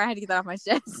 continue. I'm sorry, I had to get that off my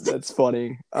chest. That's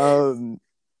funny. But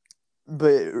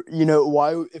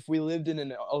why, if we lived in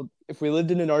an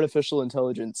artificial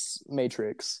intelligence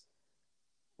matrix,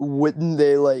 wouldn't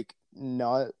they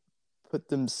not put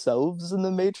themselves in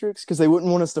the Matrix because they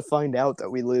wouldn't want us to find out that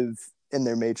we live in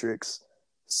their Matrix.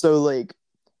 So, like,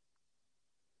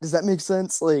 does that make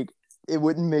sense? Like, it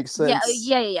wouldn't make sense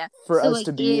for so, us like,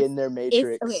 to be in their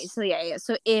Matrix.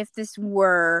 So if this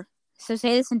were, so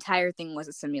say this entire thing was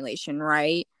a simulation,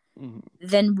 right? Mm-hmm.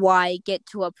 Then why get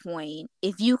to a point,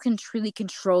 if you can truly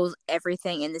control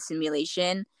everything in the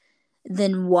simulation,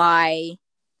 then why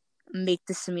make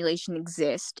the simulation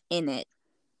exist in it?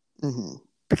 Mm-hmm.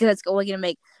 Because that's only going to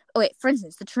make, for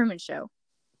instance, the Truman Show.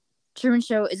 Truman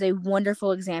Show is a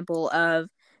wonderful example of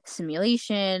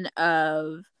simulation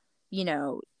of,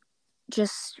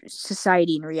 just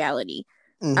society and reality.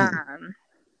 Mm-hmm.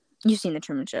 You've seen the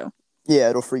Truman Show. Yeah,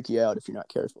 it'll freak you out if you're not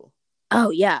careful. Oh,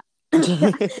 yeah. Do you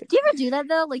ever do that,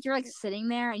 though? Like, you're, like, sitting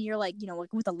there, and you're, like,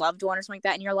 like with a loved one or something like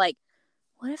that, and you're like,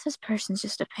 what if this person's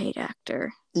just a paid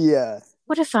actor? Yeah.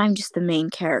 What if I'm just the main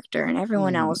character, and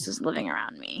everyone else is living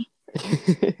around me?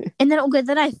 And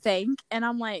then I think, and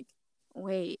I'm like,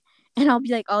 wait. And I'll be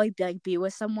like, be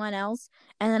with someone else,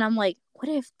 and then I'm like, what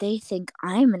if they think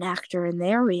I'm an actor in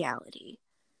their reality?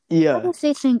 Yeah. What if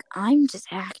they think I'm just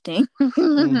acting?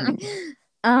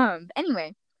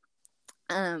 Anyway.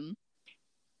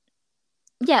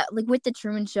 Yeah, like with the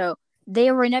Truman Show,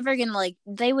 they were never gonna,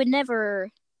 they would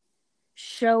never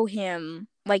show him,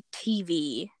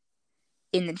 TV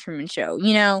in the Truman Show,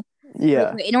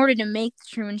 Yeah. Like, in order to make the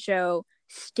Truman Show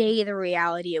stay the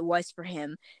reality it was for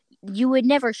him, you would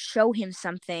never show him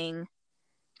something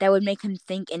that would make him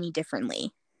think any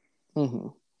differently. Mm-hmm.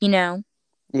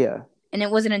 Yeah. And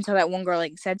it wasn't until that one girl,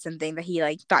 said something that he,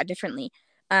 thought differently.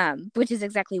 Which is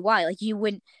exactly why, you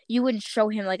wouldn't show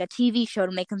him, a TV show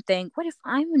to make him think, what if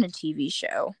I'm in a TV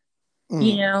show?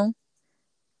 Mm.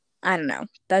 I don't know.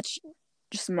 That's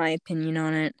just my opinion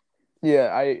on it. Yeah,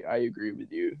 I agree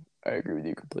with you. I agree with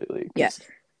you completely. Yeah.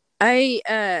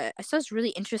 I saw this really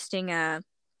interesting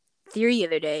theory the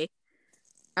other day,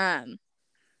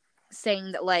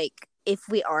 saying that, if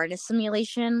we are in a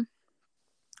simulation,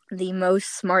 the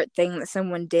most smart thing that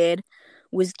someone did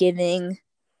was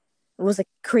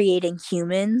creating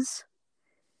humans.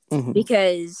 Mm-hmm.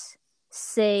 Because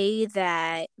say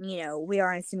that, we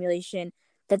are in a simulation,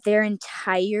 that their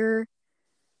entire,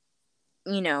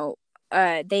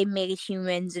 they made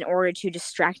humans in order to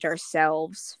distract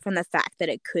ourselves from the fact that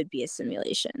it could be a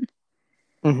simulation.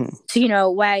 Mm-hmm. So,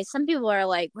 why some people are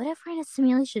like, what if we're in a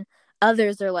simulation?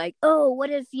 Others are like, oh, what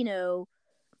if,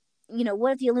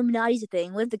 what if the Illuminati's a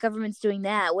thing? What if the government's doing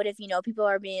that? What if, people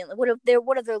are being, what if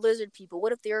they're lizard people?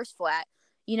 What if the Earth's flat?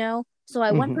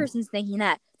 So one person's thinking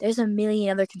that. There's a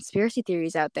million other conspiracy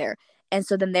theories out there. And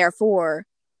so then therefore,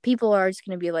 people are just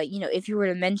going to be like, if you were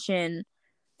to mention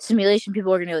simulation,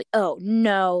 people are going to be like, oh,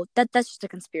 no, that's just a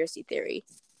conspiracy theory.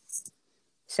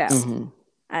 So,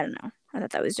 I don't know. I thought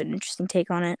that was an interesting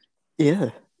take on it. Yeah.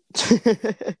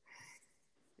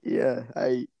 Yeah,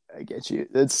 I get you.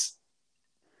 There's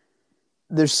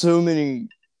so many,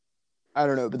 I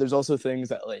don't know, but there's also things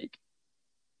that,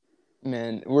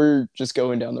 man, we're just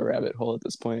going down the rabbit hole at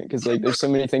this point because there's so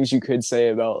many things you could say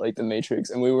about the Matrix,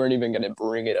 and we weren't even going to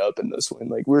bring it up in this one.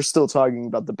 We're still talking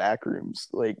about the Backrooms.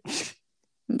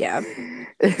 Yeah.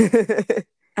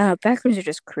 Backrooms are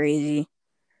just crazy.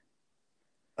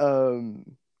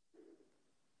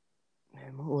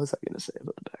 Man, what was I going to say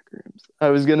about the Backrooms? I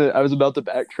was about to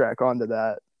backtrack onto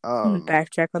that.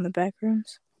 Backtrack on the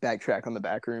Backrooms. Backtrack on the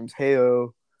Backrooms.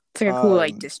 Heyo. It's like a cool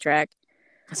diss track.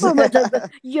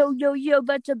 Yo,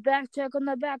 about to backtrack on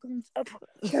the Backrooms.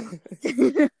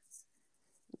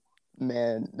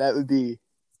 Man, that would be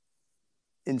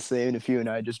insane if you and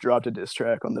I just dropped a diss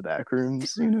track on the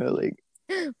Backrooms.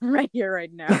 Right here,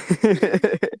 right now.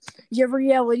 Your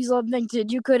reality's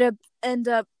augmented. You could end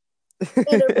up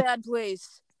in a bad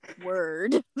place.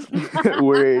 Word.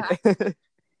 Word.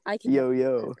 I can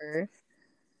yo.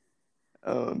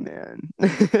 Oh man.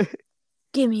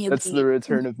 Give me a That's beat. The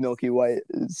return of Milky White.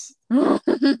 Is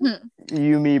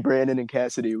you, me, Brandon, and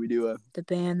Cassidy. We do the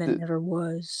band that never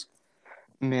was.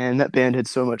 Man, that band had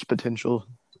so much potential.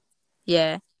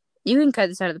 Yeah. You can cut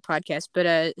this out of the podcast,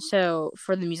 but so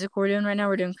for the music we're doing right now,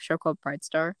 we're doing a show called Pride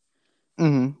Star.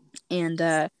 Mm-hmm.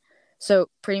 And so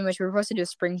pretty much we were supposed to do a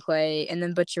spring play, and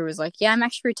then Butcher was like, yeah, I'm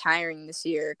actually retiring this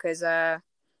year because I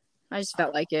just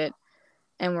felt like it.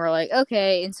 And we're like,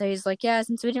 okay. And so he's like, yeah,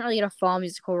 since we didn't really get a fall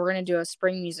musical, we're going to do a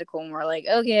spring musical. And we're like,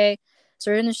 okay.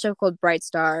 So we're in a show called Bright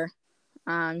Star.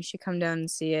 You should come down and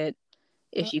see it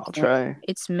if you can. I'll try.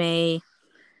 It's May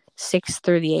 6th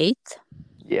through the 8th.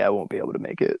 Yeah, I won't be able to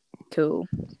make it. Cool.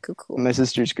 My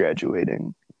sister's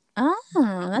graduating.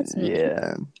 Oh, that's neat.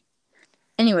 Yeah.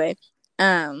 Anyway,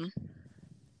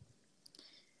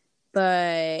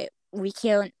 but we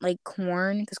can't like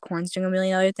corn because corn's doing a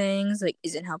million other things, like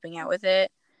isn't helping out with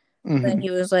it. Mm-hmm. Then he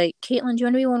was like, Caitlin, do you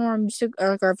want to be one of our music,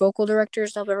 like our vocal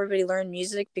directors to help everybody learn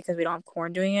music because we don't have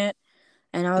corn doing it?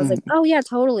 And I was like, oh yeah,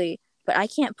 totally. But I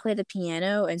can't play the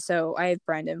piano, and so I have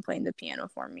Brendan playing the piano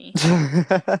for me.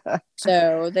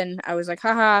 So then I was like,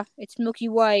 haha, it's Milky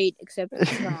White, except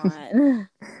it's not.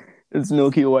 It's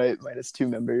Milky White minus 2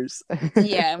 members.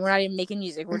 Yeah, and we're not even making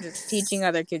music. We're just teaching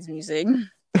other kids music.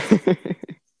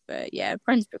 But yeah,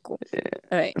 Brendan's pretty cool. Yeah.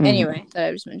 All right. Anyway, that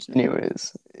I was mentioning.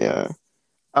 Anyways, yeah.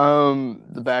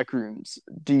 The Backrooms.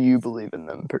 Do you believe in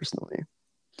them personally?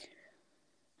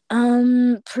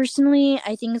 Personally,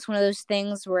 I think it's one of those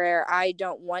things where I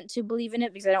don't want to believe in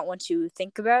it because I don't want to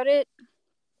think about it.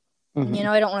 Mm-hmm. You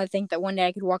know, I don't want to think that one day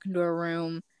I could walk into a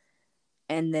room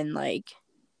and then like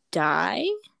die.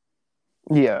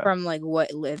 Yeah. From like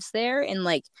what lives there, and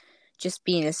like just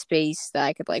be in a space that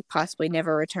I could like possibly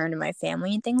never return to my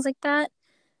family and things like that.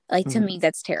 Like to me,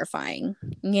 that's terrifying.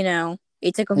 You know,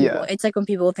 it's like when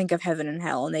people think of heaven and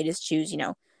hell and they just choose, you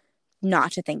know,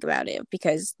 not to think about it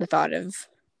because the thought of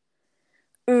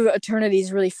eternity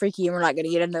is really freaky, and we're not going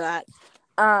to get into that.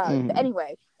 But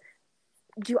anyway,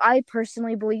 do I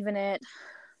personally believe in it?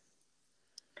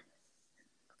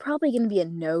 Probably going to be a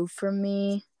no from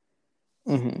me.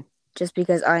 Just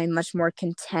because I'm much more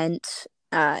content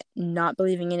not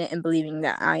believing in it and believing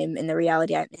that I am in the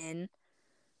reality I'm in,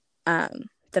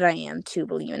 that I am to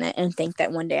believe in it and think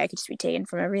that one day I could just be taken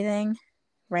from everything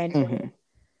randomly.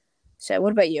 So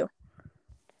what about you?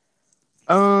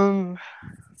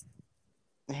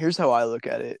 Here's how I look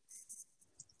at it.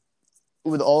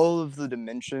 With all of the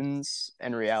dimensions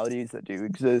and realities that do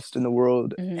exist in the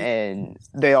world, and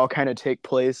they all kind of take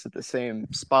place at the same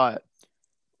spot,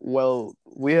 well,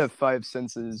 we have 5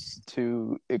 senses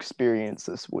to experience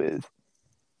this with.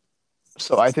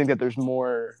 So I think that there's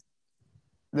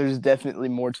definitely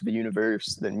more to the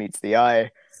universe than meets the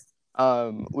eye,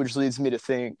 which leads me to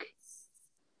think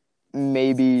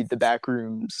maybe the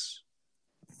Backrooms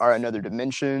are another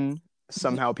dimension.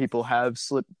 Somehow people have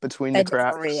slipped between the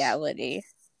cracks. Different reality.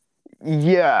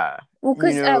 Yeah. Well,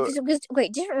 because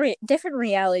wait, different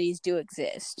realities do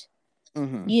exist.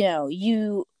 You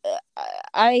know,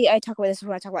 I talk about this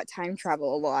when I talk about time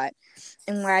travel a lot,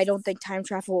 and where I don't think time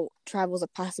travel is a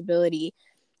possibility.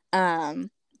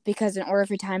 Because in order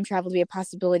for time travel to be a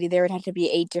possibility, there would have to be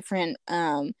a different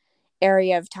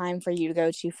area of time for you to go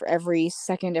to for every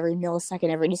second, every millisecond,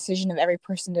 every decision of every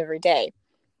person every day.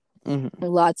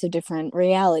 Lots of different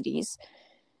realities.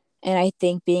 And I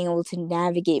think being able to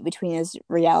navigate between those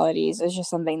realities is just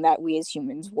something that we as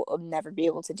humans will never be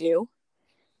able to do.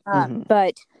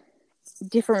 But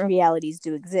different realities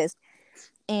do exist.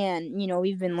 And, you know,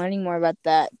 we've been learning more about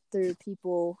that through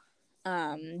people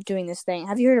doing this thing.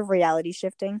 Have you heard of reality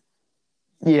shifting?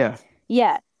 Yeah.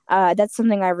 Yeah. That's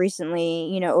something I recently,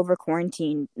 you know, over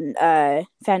quarantine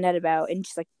found out about and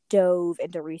just like dove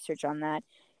into research on that.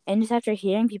 And just after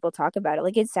hearing people talk about it,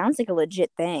 like it sounds like a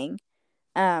legit thing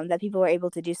that people are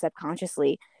able to do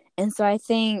subconsciously. And so I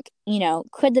think, you know,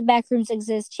 could the Backrooms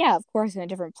exist? Yeah, of course, in a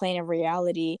different plane of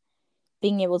reality,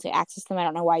 being able to access them. I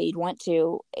don't know why you'd want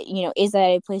to. You know, is that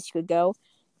a place you could go?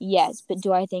 Yes, but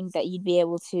do I think that you'd be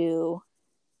able to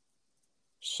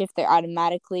shift there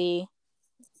automatically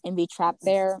and be trapped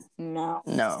there? No.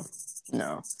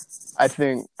 I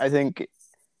think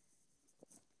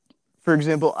for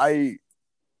example,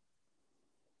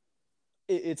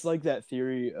 it's like that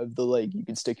theory of the like you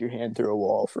can stick your hand through a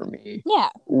wall for me. Yeah.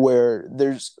 Where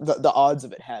there's the odds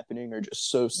of it happening are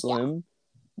just so slim.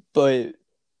 But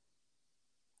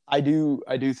I do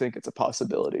think it's a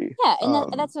possibility. Yeah,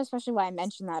 and that's especially why I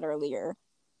mentioned that earlier.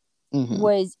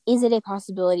 Was, is it a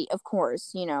possibility? Of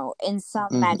course, you know, in some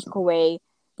magical way,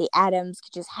 the atoms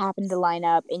could just happen to line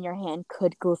up and your hand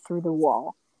could go through the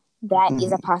wall. That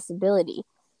is a possibility.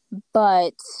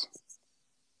 But,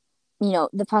 you know,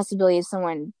 the possibility of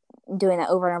someone doing that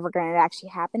over and over again and it actually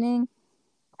happening,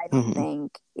 I don't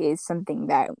think is something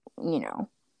that, you know,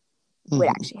 would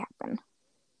actually happen.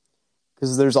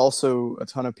 Because there's also a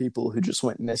ton of people who just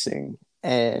went missing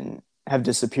and have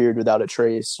disappeared without a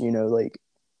trace, you know, like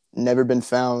never been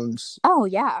found. Oh,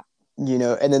 yeah. You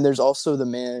know, and then there's also the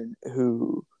man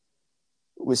who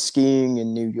was skiing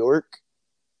in New York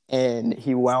and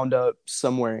he wound up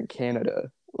somewhere in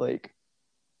Canada, like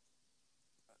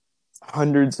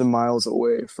hundreds of miles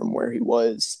away from where he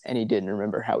was, and he didn't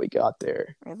remember how he got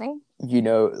there. Really? You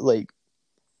know, like,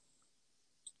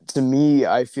 to me,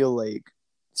 I feel like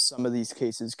some of these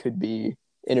cases could be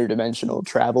interdimensional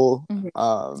travel.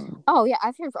 Oh yeah,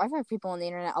 I've heard people on the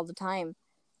internet all the time.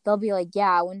 They'll be like,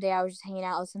 yeah, one day I was just hanging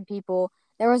out with some people.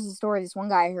 there was a story this one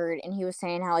guy heard, and he was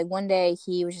saying how, like, one day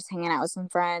he was just hanging out with some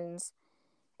friends,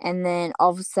 and then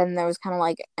all of a sudden there was kind of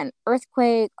like an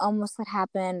earthquake almost that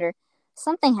happened, or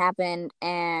something happened,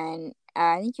 and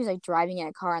I think he was like driving in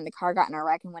a car, and the car got in a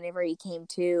wreck, and whenever he came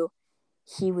to,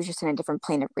 he was just in a different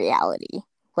plane of reality.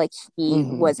 Like, he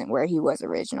wasn't where he was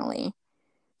originally.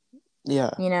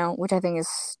 Yeah. You know, which I think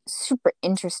is super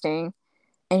interesting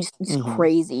and just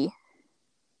crazy.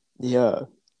 Yeah.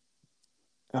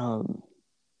 And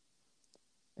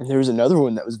there was another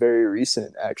one that was very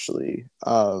recent, actually.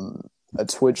 A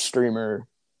Twitch streamer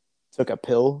took a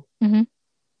pill.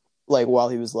 Like, while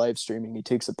he was live streaming, he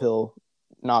takes a pill,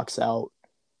 knocks out,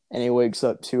 and he wakes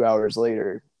up 2 hours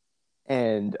later.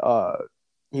 And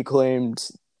he claimed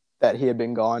that he had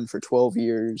been gone for 12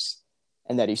 years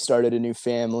and that he started a new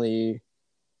family.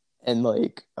 And,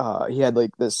 like, he had,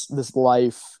 like, this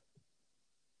life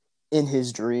in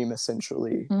his dream,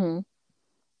 essentially.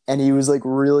 And he was, like,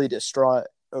 really distraught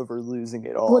over losing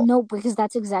it all. Well, no, because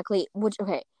that's exactly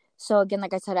okay. So again,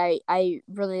 like I said, I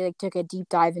really like took a deep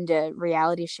dive into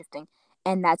reality shifting,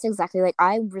 and that's exactly, like,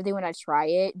 I really want to try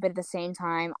it, but at the same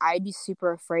time, I'd be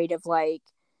super afraid of, like,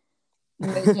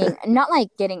 making not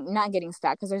getting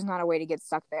stuck, because there's not a way to get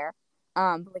stuck there.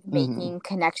 But, like, making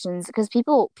connections, because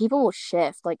people will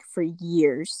shift, like, for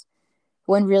years,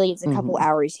 when really it's a couple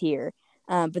hours here.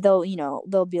 But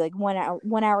they'll be like 1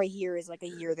 hour here is like a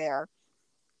year there.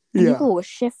 And people will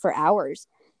shift for hours.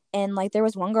 And, like, there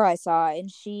was one girl I saw,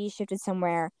 and she shifted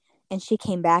somewhere, and she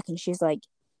came back, and she's like,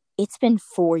 it's been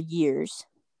 4 years.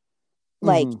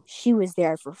 Like, she was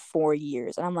there for 4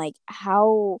 years. And I'm like,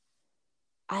 how?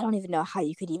 I don't even know how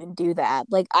you could even do that.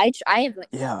 Like, I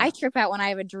trip out when I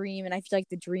have a dream, and I feel like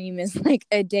the dream is, like,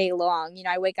 a day long. You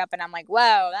know, I wake up, and I'm like,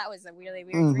 whoa, that was a really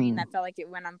weird dream that felt like it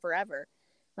went on forever.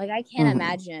 Like, I can't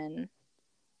imagine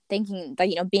thinking, like,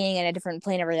 you know, being in a different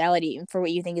plane of reality for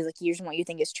what you think is, like, years and what you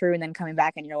think is true, and then coming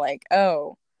back and you're like,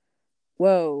 oh,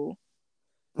 whoa,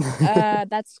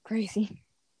 that's crazy.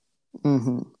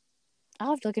 I'll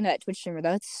have to look into that Twitch streamer,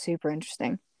 though. That's super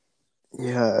interesting.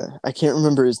 Yeah, I can't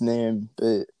remember his name,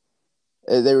 but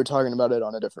they were talking about it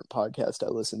on a different podcast I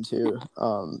listened to.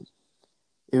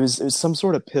 It was some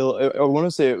sort of pill. I want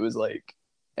to say it was like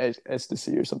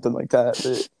ecstasy or something like that.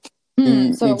 But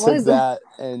he took that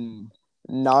and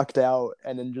knocked out,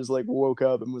 and then just, like, woke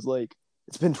up and was like,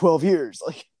 it's been 12 years.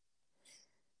 Like,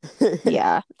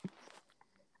 yeah,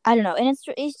 I don't know. And it's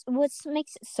what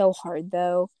makes it so hard,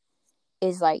 though,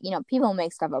 is, like, you know, people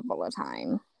make stuff up all the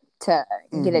time to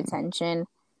get attention.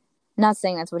 Not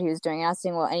saying that's what he was doing. Not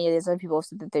saying what any of these other people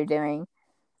said that they're doing.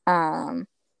 But,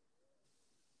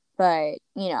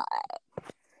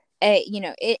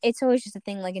 it's always just a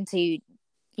thing, like, until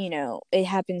it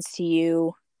happens to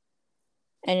you,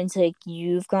 and until, like,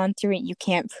 you've gone through it, you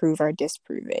can't prove or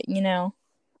disprove it, you know?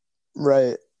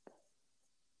 Right.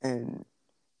 And,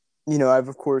 I've,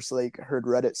 of course, like, heard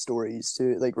Reddit stories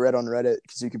too, like, read on Reddit,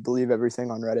 because you could believe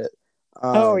everything on Reddit.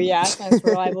 Oh yeah, that's a nice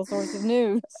reliable source of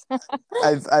news.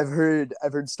 I've heard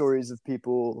stories of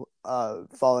people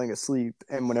falling asleep,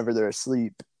 and whenever they're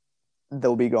asleep,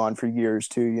 they'll be gone for years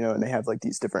too, and they have, like,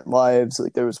 these different lives.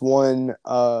 Like, there was one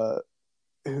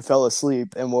who fell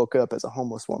asleep and woke up as a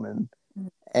homeless woman,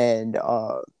 and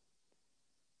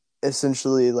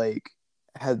essentially, like,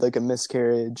 had, like, a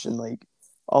miscarriage, and, like,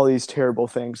 all these terrible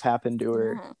things happened to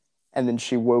her. And then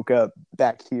she woke up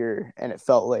back here, and it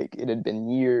felt like it had been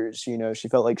years. She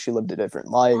felt like she lived a different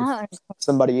life.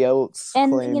 Somebody else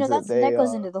claims that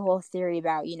goes into the whole theory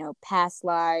about, past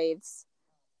lives,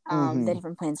 the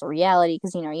different planes of reality,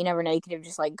 because, you never know. You could have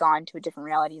just, like, gone to a different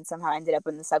reality and somehow ended up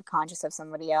in the subconscious of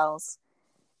somebody else.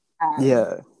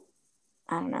 Yeah.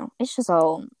 I don't know. It's just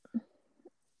all...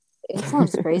 It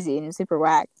sounds crazy and super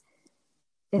whack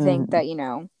to think that,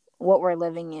 what we're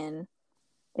living in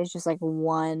is just, like,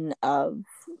 one of...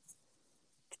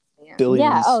 billions.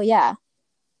 Yeah, oh, yeah.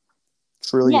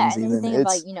 Trillions, yeah, and then even. you think of,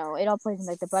 like, it all plays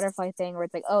into, like, the butterfly thing, where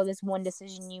it's like, oh, this one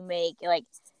decision you make, like,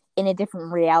 in a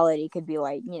different reality could be,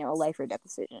 like, a life or death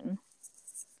decision.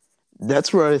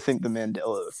 That's where I think the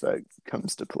Mandela effect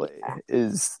comes to play,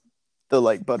 is the,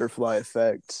 like, butterfly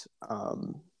effect,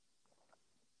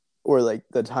 or, like,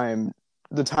 the time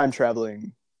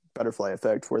traveling butterfly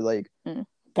effect, where, like,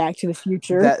 Back to the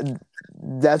Future.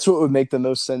 That's what would make the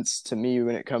most sense to me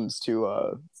when it comes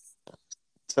to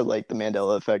like, the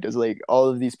Mandela effect, is, like, all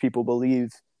of these people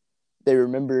believe they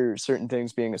remember certain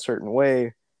things being a certain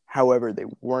way, however they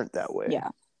weren't that way. Yeah.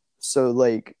 So,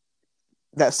 like,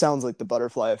 that sounds like the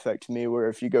butterfly effect to me, where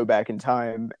if you go back in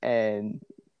time and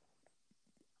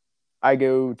I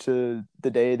go to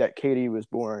the day that Katie was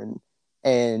born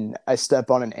and I step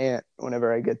on an ant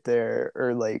whenever I get there,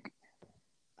 or, like,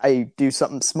 I do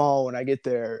something small when I get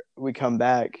there. We come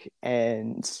back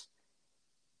and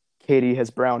Katie has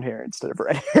brown hair instead of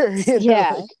red hair.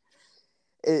 Yeah. Like,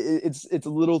 it's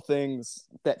little things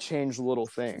that change little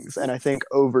things, and I think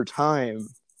over time,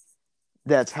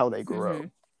 that's how they grow. Mm-hmm.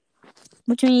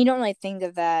 Which, I mean, you don't really think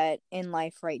of that in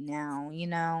life right now, you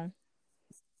know?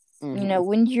 Mm-hmm. You know,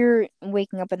 when you're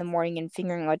waking up in the morning and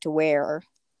figuring out what to wear,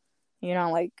 you're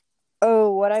not like,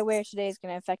 oh, what I wear today is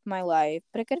going to affect my life,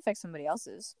 but it could affect somebody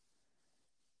else's.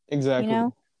 Exactly. You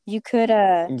know? You could,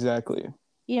 Exactly.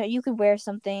 you know, you could wear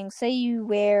something. Say you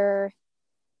wear,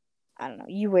 I don't know,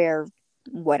 you wear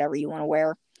whatever you want to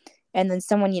wear. And then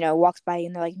someone, you know, walks by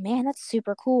and they're like, man, that's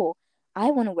super cool.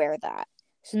 I want to wear that.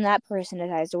 So then that person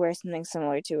decides to wear something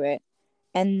similar to it.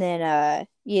 And then,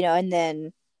 you know, and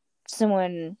then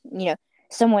someone, you know,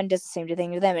 someone does the same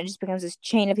thing to them. And it just becomes this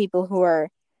chain of people who are,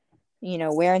 you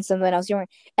know, wearing something else you're wearing.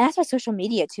 And that's why social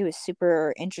media, too, is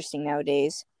super interesting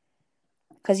nowadays.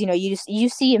 Because, you know, you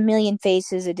see a million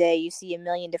faces a day. You see a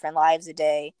million different lives a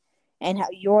day. And how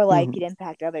your life could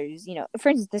impact others. You know, for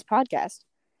instance, this podcast.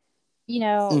 You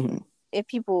know, if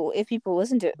people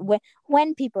listen to it,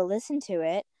 when people listen to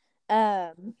it,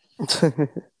 you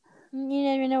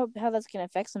never know how that's going to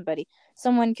affect somebody.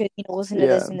 Someone could, you know, listen to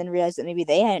this and then realize that maybe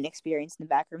they had an experience in the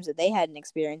back rooms, that they had an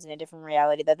experience in a different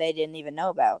reality that they didn't even know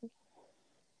about.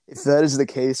 If that is the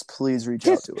case, please reach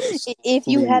out to us. If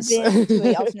you have been to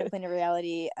an alternate plane of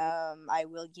reality, I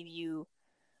will give you,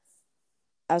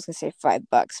 I was gonna say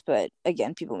 $5, but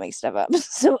again, people make stuff up.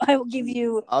 So I will give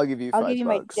you. I'll give you $5. I'll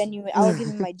give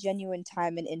you my genuine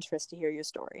time and interest to hear your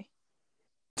story.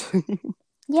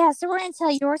 Yeah, so we're gonna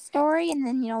tell your story, and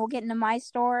then, you know, we'll get into my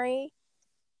story,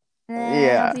 and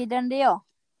then it'll be a done deal.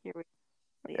 Here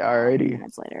we go. Alrighty.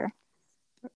 Minutes later.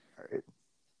 All right.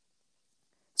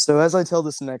 So as I tell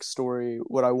this next story,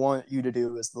 what I want you to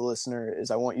do as the listener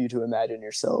is I want you to imagine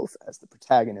yourself as the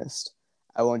protagonist.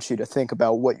 I want you to think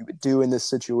about what you would do in this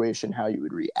situation, how you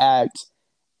would react,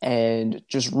 and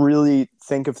just really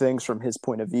think of things from his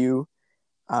point of view.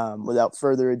 Without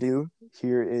further ado,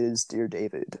 here is Dear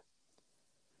David.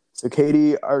 So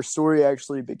Katie, our story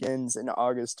actually begins in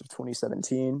August of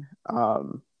 2017.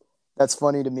 That's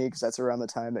funny to me because that's around the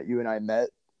time that you and I met.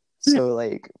 So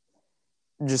like,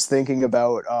 just thinking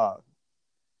about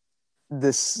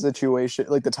this situation,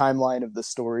 like the timeline of the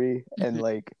story and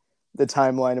like the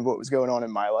timeline of what was going on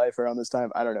in my life around this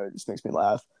time, I don't know, it just makes me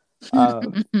laugh.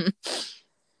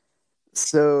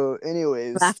 So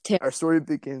anyways, our story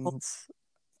begins.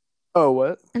 Oh,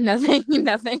 what? Nothing.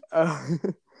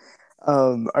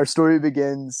 Our story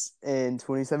begins in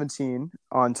 2017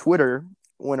 on Twitter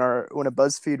when a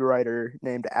BuzzFeed writer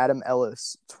named Adam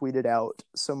Ellis tweeted out,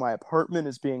 "So my apartment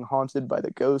is being haunted by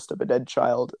the ghost of a dead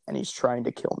child, and he's trying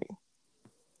to kill me."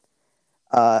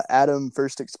 Adam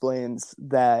first explains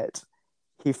that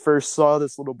he first saw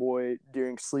this little boy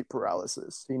during sleep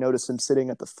paralysis. He noticed him sitting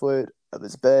at the foot of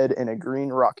his bed in a green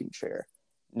rocking chair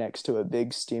next to a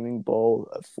big steaming bowl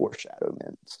of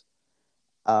foreshadowment.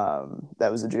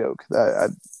 That was a joke.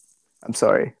 I'm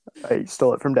sorry. I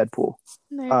stole it from Deadpool.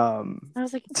 I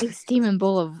was like, big steaming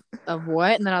bowl of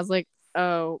what? And then I was like,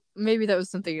 oh, maybe that was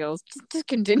something else. Just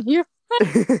continue.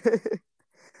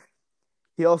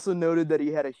 He also noted that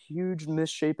he had a huge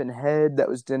misshapen head that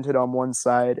was dented on one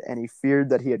side, and he feared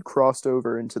that he had crossed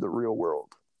over into the real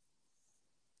world.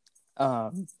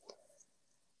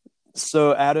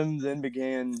 So Adam then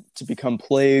began to become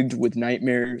plagued with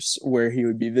nightmares where he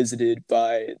would be visited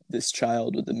by this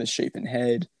child with the misshapen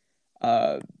head,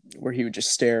 where he would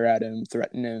just stare at him,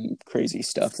 threaten him, crazy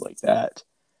stuff like that.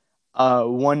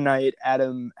 One night,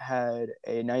 Adam had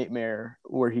a nightmare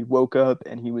where he woke up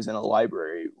and he was in a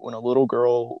library when a little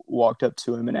girl walked up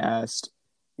to him and asked,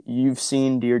 "You've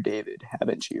seen Dear David,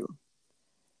 haven't you?"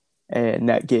 And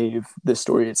that gave the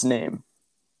story its name.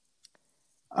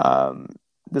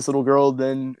 This little girl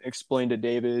then explained to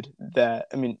David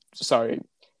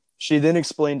she then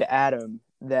explained to Adam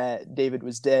that David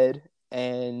was dead,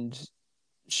 and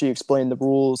she explained the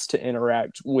rules to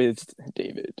interact with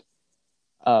David.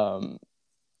 And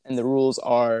the rules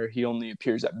are he only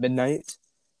appears at midnight,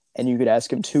 and you could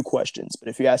ask him 2 questions. But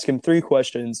if you ask him 3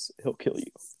 questions, he'll kill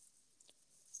you.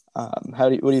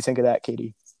 What do you think of that,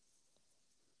 Katie?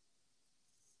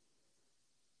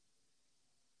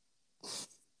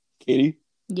 Katie?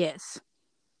 Yes.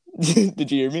 Did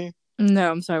you hear me?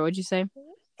 No, I'm sorry. What'd you say?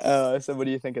 So what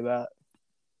do you think of that?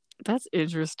 That's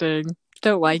interesting.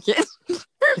 Don't like it.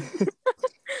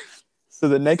 So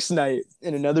the next night,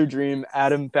 in another dream,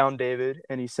 Adam found David,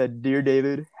 and he said, "Dear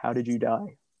David, how did you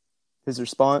die?" His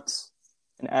response,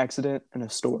 "An accident in a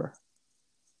store."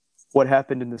 "What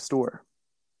happened in the store?"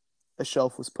 "A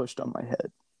shelf was pushed on my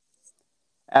head."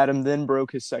 Adam then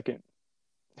broke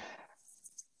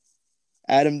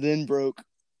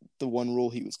the one rule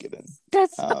he was given.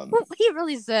 That's he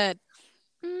really said.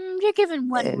 You're given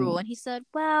one rule, and he said,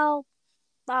 "Well,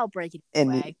 I'll break it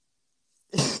anyway."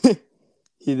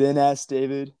 He then asked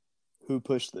David who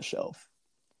pushed the shelf.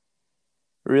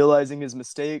 Realizing his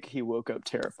mistake, he woke up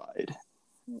terrified.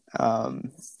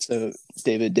 So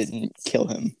David didn't kill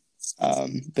him,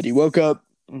 but he woke up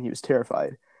and he was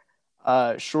terrified.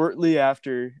 Shortly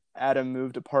after, Adam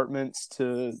moved apartments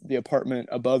to the apartment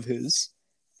above his,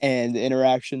 and the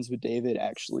interactions with David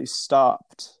actually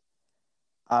stopped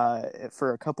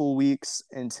for a couple weeks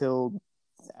until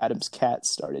Adam's cats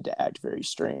started to act very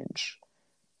strange.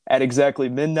 At exactly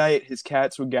midnight, his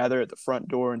cats would gather at the front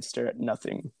door and stare at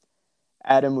nothing.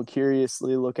 Adam would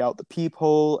curiously look out the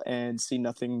peephole and see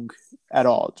nothing at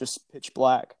all, just pitch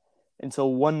black,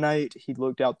 until one night he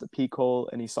looked out the peephole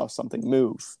and he saw something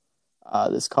move.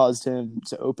 This caused him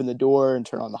to open the door and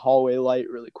turn on the hallway light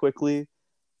really quickly,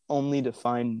 only to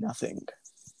find nothing.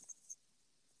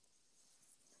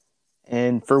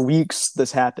 And for weeks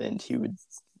this happened. He would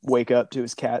wake up to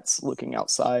his cats looking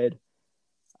outside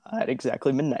at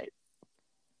exactly midnight.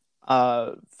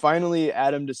 Finally,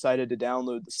 Adam decided to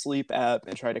download the sleep app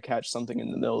and try to catch something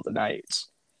in the middle of the night.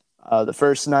 The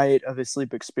first night of his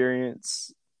sleep experiment,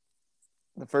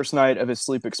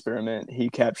 he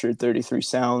captured 33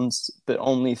 sounds, but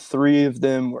only 3 of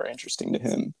them were interesting to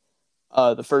him.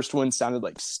 The first one sounded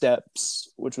like steps,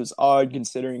 which was odd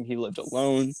considering he lived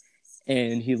alone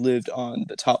and he lived on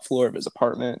the top floor of his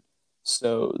apartment,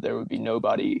 so there would be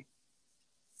nobody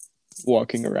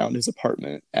walking around his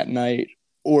apartment at night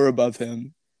or above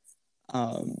him.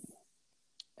 And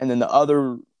then the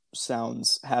other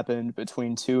sounds happened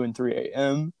between 2 and 3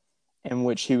 a.m., in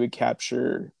which he would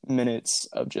capture minutes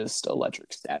of just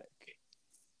electric static.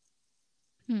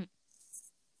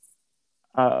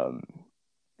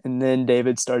 And then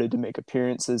David started to make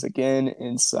appearances again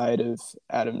inside of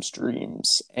Adam's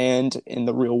dreams and in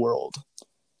the real world.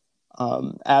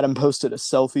 Adam posted a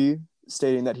selfie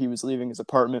stating that he was leaving his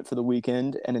apartment for the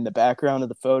weekend, and in the background of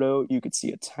the photo, you could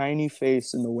see a tiny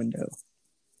face in the window.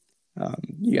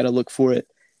 You got to look for it.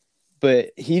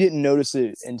 But he didn't notice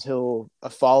it until a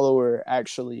follower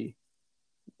actually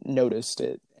noticed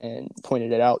it and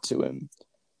pointed it out to him.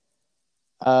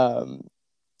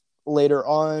 Later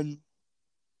on,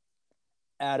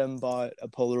 Adam bought a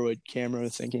Polaroid camera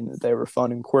thinking that they were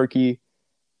fun and quirky,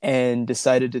 and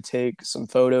decided to take some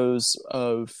photos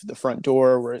of the front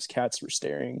door where his cats were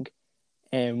staring.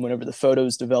 And whenever the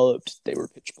photos developed, they were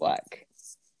pitch black.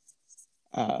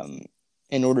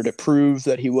 In order to prove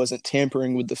that he wasn't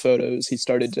tampering with the photos, he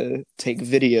started to take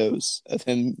videos of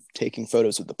him taking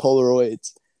photos with the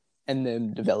Polaroids and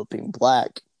then developing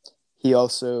black. He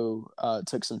also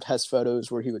took some test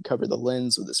photos where he would cover the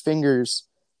lens with his fingers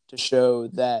to show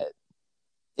that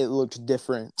it looked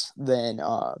different than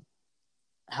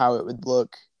how it would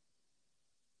look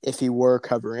if he were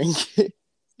covering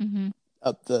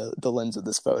up the lens of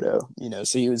this photo.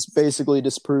 So he was basically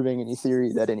disproving any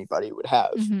theory that anybody would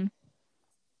have.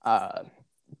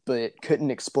 But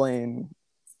couldn't explain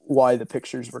why the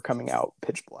pictures were coming out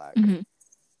pitch black.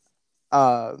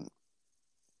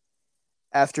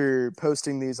 After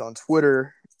posting these on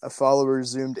Twitter, a follower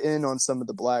zoomed in on some of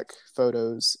the black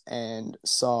photos and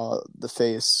saw the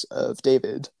face of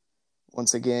David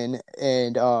once again,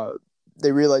 and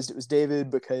they realized it was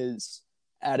David because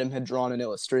Adam had drawn an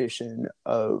illustration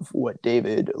of what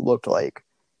David looked like.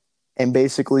 And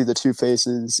basically the two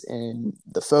faces in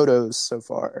the photos so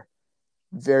far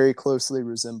very closely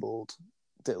resembled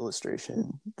the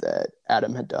illustration that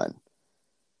Adam had done.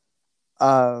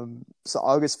 So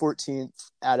August 14th,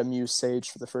 Adam used Sage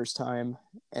for the first time,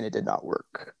 and it did not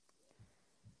work.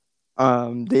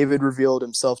 David revealed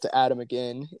himself to Adam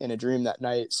again in a dream that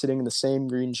night, sitting in the same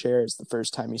green chair as the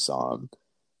first time he saw him.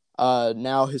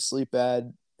 Now his sleep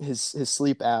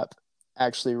app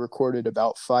actually recorded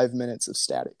about 5 minutes of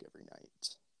static every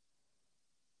night.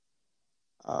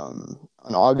 On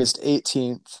August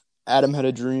 18th, Adam had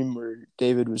a dream where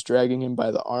David was dragging him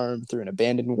by the arm through an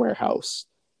abandoned warehouse.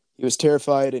 He was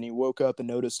terrified, and he woke up and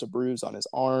noticed a bruise on his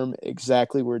arm,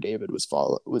 exactly where David was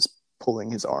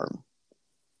pulling his arm.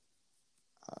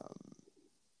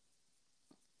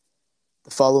 The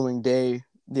following day,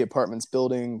 the apartment's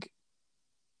building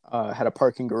had a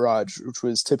parking garage, which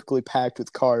was typically packed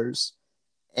with cars.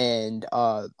 And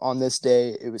on this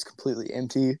day, it was completely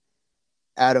empty.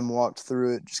 Adam walked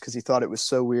through it just because he thought it was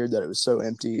so weird that it was so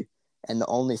empty. And the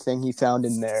only thing he found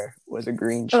in there was a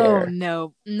green chair.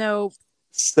 Oh, no.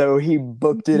 So he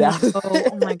booked it out.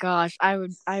 Oh my gosh. I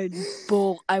would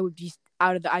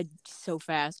I'd so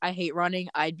fast. I hate running.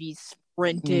 I'd be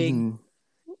sprinting.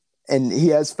 And he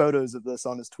has photos of this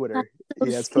on his Twitter. That's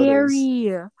He has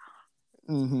scary.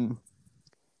 photos.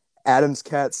 Adam's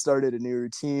cat started a new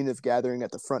routine of gathering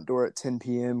at the front door at 10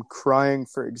 p.m., crying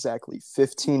for exactly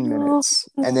 15 minutes.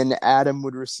 And then Adam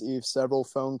would receive several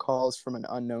phone calls from an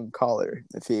unknown caller.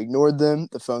 If he ignored them,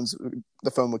 the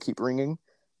phone would keep ringing.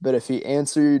 But if he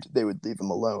answered, they would leave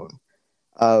him alone.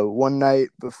 One night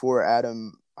before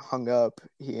Adam hung up,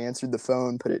 he answered the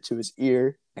phone, put it to his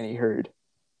ear, and he heard,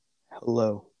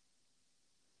 "Hello."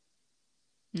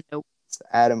 Nope. So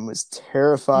Adam was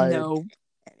terrified. No.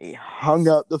 And he hung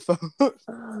up the phone.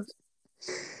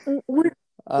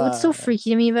 What's so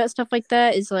freaky to me about stuff like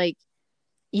that is like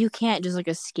you can't just like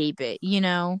escape it, you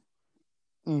know?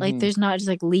 Like there's not just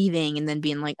like leaving and then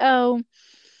being like, oh,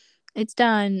 it's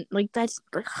done. Like that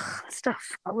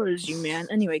stuff follows you, man.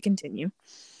 Anyway, continue.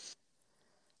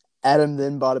 Adam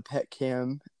then bought a pet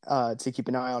cam to keep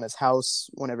an eye on his house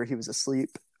whenever he was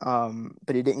asleep.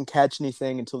 But he didn't catch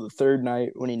anything until the third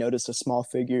night when he noticed a small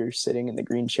figure sitting in the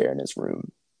green chair in his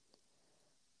room.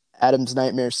 Adam's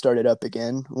nightmare started up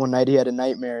again. One night he had a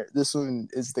nightmare. This one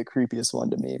is the creepiest one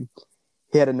to me.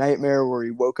 He had a nightmare where he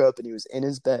woke up and he was in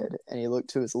his bed and he looked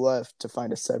to his left to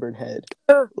find a severed head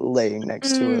laying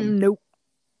next to him. Nope.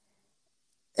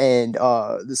 And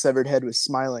the severed head was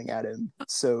smiling at him.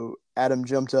 So Adam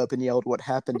jumped up and yelled, "What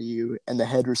happened to you?" And the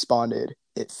head responded,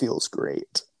 "It feels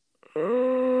great."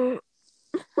 I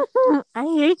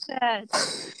hate that.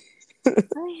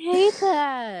 I hate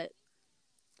that.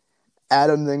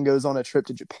 Adam then goes on a trip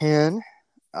to Japan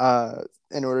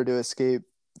in order to escape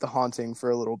the haunting for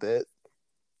a little bit.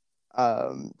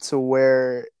 To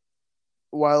where,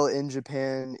 while in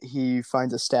Japan, he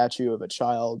finds a statue of a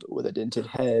child with a dented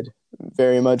head,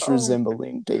 very much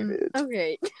resembling David.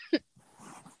 Okay.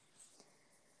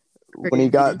 When he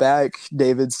got back,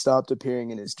 David stopped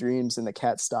appearing in his dreams and the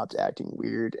cat stopped acting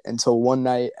weird until one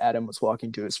night Adam was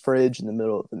walking to his fridge in the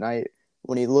middle of the night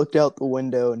when he looked out the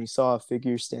window and he saw a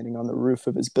figure standing on the roof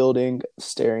of his building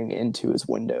staring into his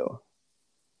window.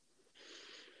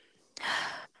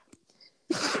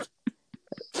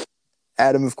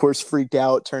 Adam, of course, freaked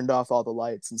out, turned off all the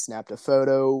lights, and snapped a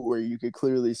photo where you could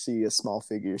clearly see a small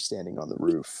figure standing on the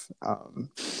roof.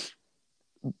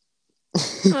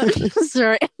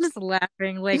 Sorry, I'm just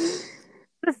laughing. Like,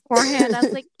 beforehand, I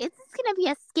was like, is this going to be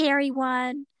a scary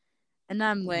one? And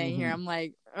I'm laying here, I'm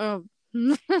like, oh,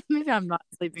 maybe I'm not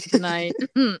sleeping tonight.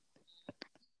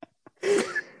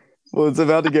 Well, it's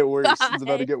about to get worse. It's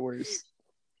about to get worse.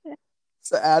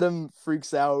 So Adam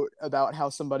freaks out about how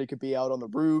somebody could be out on the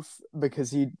roof because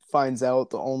he finds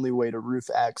out the only way to roof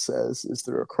access is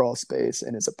through a crawl space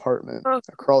in his apartment. A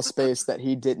crawl space that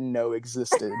he didn't know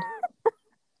existed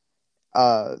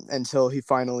until he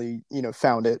finally,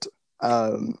 found it.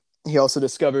 He also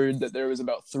discovered that there was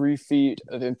about 3 feet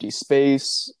of empty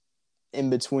space in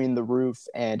between the roof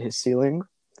and his ceiling.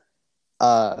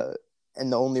 And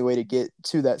the only way to get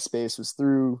to that space was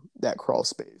through that crawl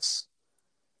space.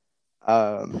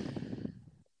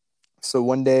 So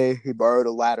one day he borrowed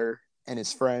a ladder and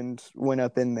his friend went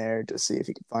up in there to see if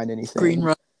he could find anything. Green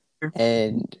rug.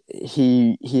 And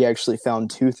he actually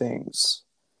found 2 things.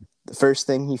 The first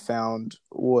thing he found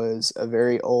was a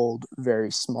very old,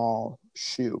 very small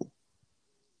shoe.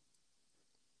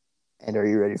 And are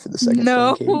you ready for the second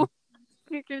thing, Katie?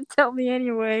 You can tell me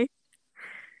anyway.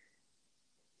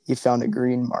 He found a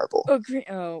green marble.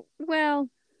 Oh, well,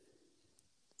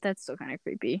 that's still kind of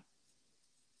creepy.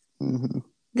 Mm-hmm.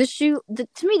 The shoe,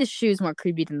 to me, the shoe is more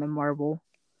creepy than the marble.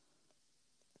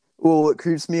 Well, what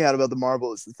creeps me out about the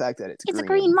marble is the fact that it's green. It's a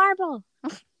green marble.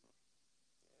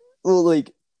 Well,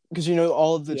 like, because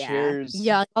all of the chairs.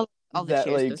 Yeah, all the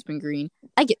chairs have been green.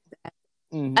 I get that.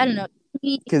 Mm-hmm. I don't know.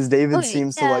 Because David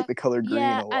seems to like the color green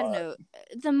a lot. I don't know.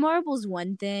 The marble's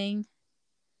one thing.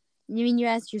 You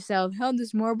ask yourself, how did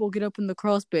this marble get up in the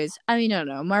crawl space? I mean, I don't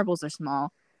know. Marbles are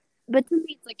small. But to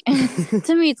me, it's like,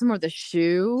 to me, it's more the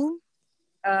shoe.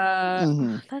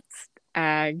 That's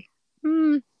ag.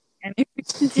 And if we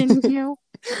continue,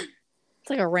 it's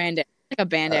like a random, like a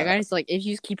band-aid. I just if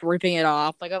you just keep ripping it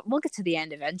off, we'll get to the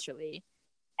end eventually.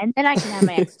 And then I can have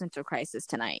my existential crisis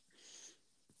tonight.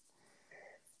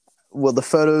 Well, the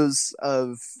photos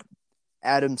of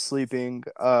Adam sleeping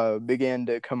began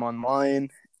to come online,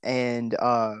 and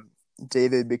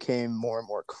David became more and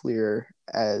more clear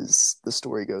as the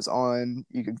story goes on.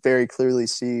 You could very clearly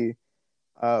see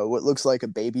what looks like a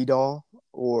baby doll,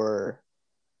 or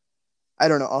I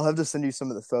don't know. I'll have to send you some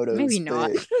of the photos. Maybe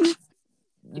not.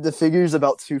 The figure's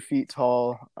about 2 feet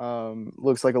tall.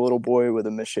 Looks like a little boy with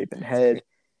a misshapen head,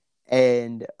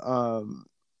 and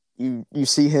you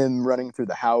see him running through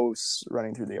the house,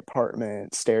 running through the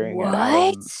apartment, staring at What?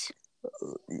 Adam,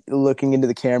 looking into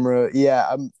the camera.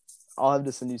 Yeah, I'll have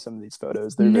to send you some of these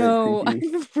photos. They're No, very I creepy.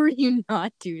 prefer you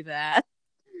not do that.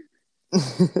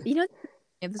 You know,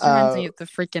 this reminds me of the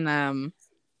freaking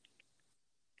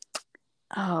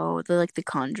the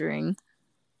Conjuring.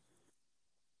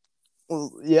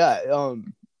 Well, yeah.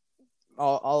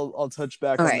 I'll touch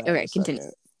back on that in a Continue.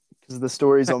 second because the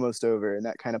story's almost over, and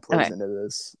that kind of plays Okay. into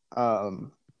this.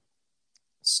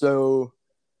 So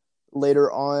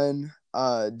later on,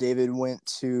 David went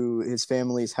to his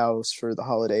family's house for the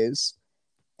holidays,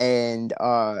 and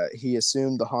he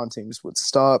assumed the hauntings would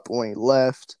stop when he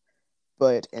left,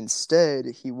 but instead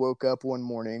he woke up one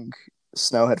morning,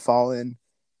 snow had fallen,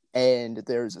 and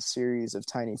there's a series of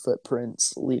tiny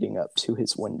footprints leading up to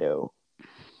his window.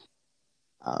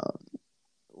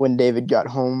 When David got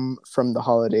home from the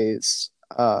holidays,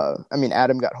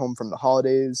 Adam got home from the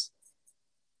holidays,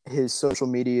 his social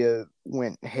media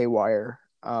went haywire.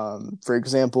 For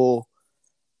example,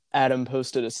 Adam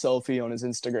posted a selfie on his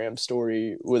Instagram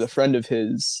story with a friend of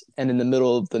his, and in the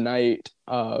middle of the night,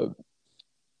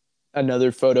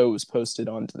 another photo was posted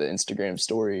onto the Instagram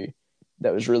story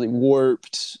that was really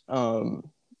warped,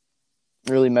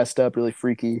 really messed up, really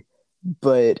freaky,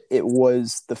 but it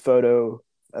was the photo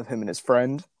of him and his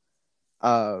friend.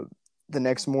 The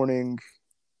next morning,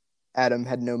 Adam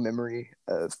had no memory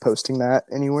of posting that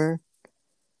anywhere.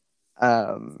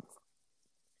 And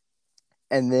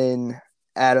then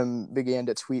Adam began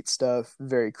to tweet stuff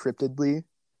very cryptidly,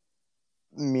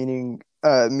 meaning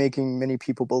making many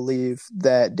people believe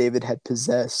that David had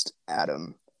possessed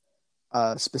Adam.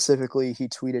 Specifically, he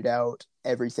tweeted out,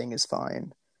 "Everything is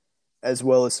fine," as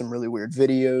well as some really weird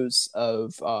videos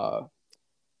of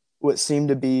what seemed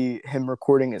to be him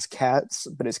recording his cats,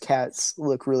 but his cats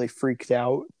look really freaked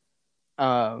out.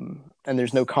 And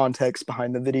there's no context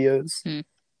behind the videos.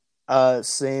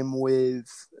 Same with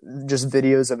just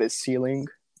videos of his ceiling.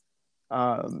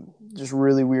 Just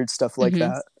really weird stuff like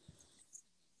that.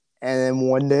 And then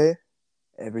one day,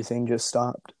 everything just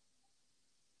stopped.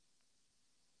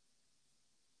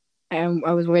 I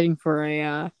was waiting for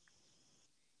a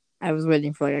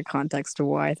context to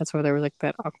why. That's why there was like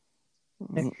that.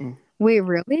 Wait,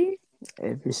 really?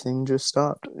 Everything just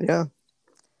stopped. Yeah.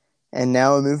 And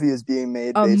now a movie is being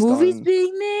made.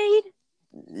 Being made?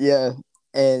 Yeah.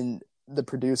 And the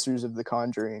producers of The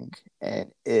Conjuring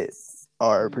and It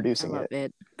are producing I love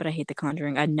it, but I hate The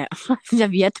Conjuring.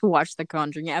 I've yet to watch The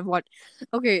Conjuring. I've watched.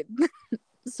 Okay,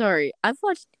 sorry. I've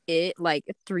watched it like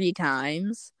 3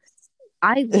 times.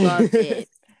 I love it.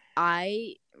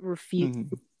 I refuse.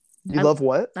 You love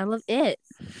what? I love it.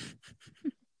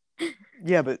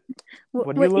 Yeah, but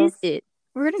what do you what love? is it?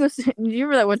 We're gonna go see. Do you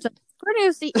remember that one time? We're gonna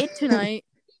go see It tonight.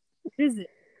 What is it?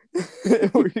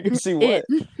 We're gonna see what?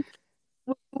 It.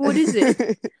 What is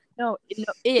it? No,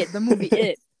 It. The movie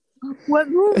It. What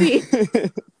movie?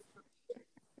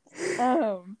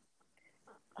 Oh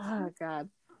God.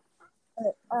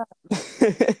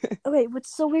 Okay,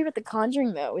 what's so weird with The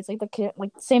Conjuring though? It's like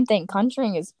the same thing.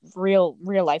 Conjuring is real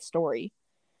life story.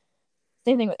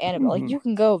 Same thing with Annabelle. Like you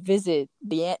can go visit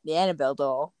the Annabelle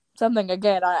doll. Something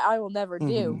again I will never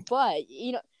do. But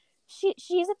you know,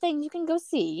 she's a thing you can go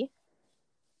see.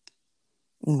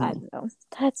 I don't know.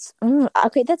 That's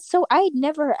okay. That's so. I'd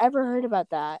never ever heard about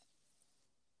that.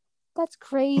 That's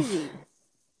crazy.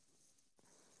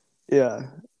 Yeah.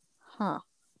 Huh.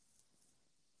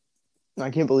 I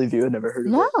can't believe you had never heard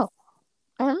of it. No.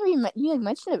 I remember you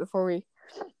mentioned it before we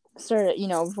started,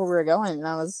 before we were going, and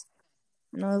I was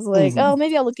like, oh,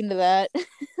 maybe I'll look into that.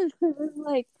 And I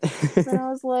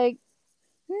was like,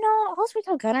 no, I'll wait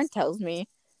till Gunnar tells me.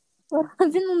 Well,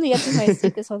 I've been on the edge of my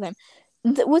seat this whole time.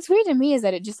 What's weird to me is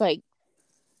that it just like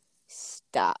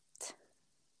stopped.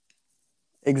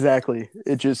 Exactly.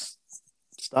 It just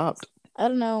stopped. I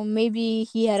don't know. Maybe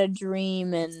he had a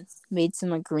dream and made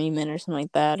some agreement or something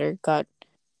like that, or got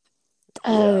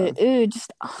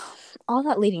just all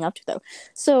that leading up to though.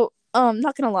 So,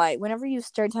 not gonna lie. Whenever you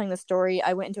started telling the story,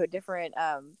 I went into a different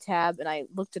tab and I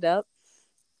looked it up.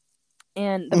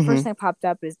 And the first thing that popped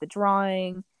up is the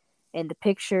drawing and the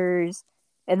pictures,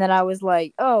 and then I was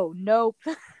like, "Oh nope,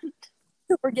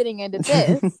 we're getting into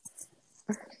this."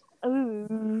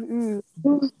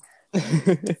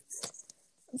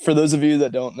 For those of you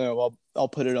that don't know, I'll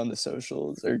put it on the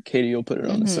socials, or Katie will put it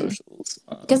on the socials.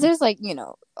 Because there's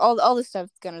all the stuff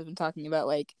Gunner's been talking about,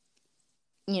 it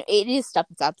is stuff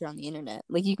that's out there on the internet.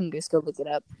 Like you can just go look it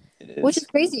up, which is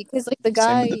crazy because the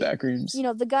guy, same with the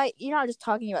Backrooms. The guy, you're not just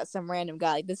talking about some random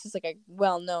guy. Like, this is like a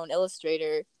well-known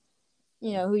illustrator,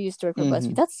 who used to work for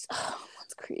BuzzFeed. That's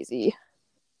crazy.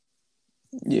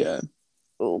 Yeah.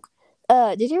 Ooh.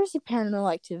 Did you ever see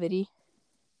Paranormal Activity?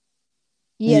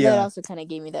 Yeah, that Yeah. also kind of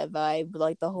gave me that vibe,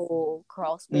 like the whole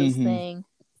crawl space hmm thing.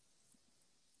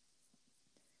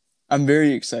 I'm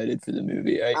very excited for the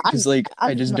movie. I'm Because like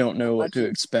I I'm just not don't know that what much. to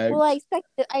Well, expect.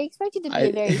 I expected to be I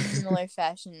a very similar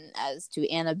fashion as to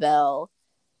Annabelle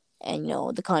and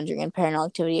The Conjuring and Paranormal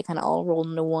Activity, kind of all rolled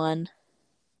into one.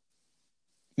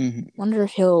 Mhm. I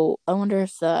wonder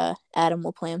if Adam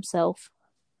will play himself,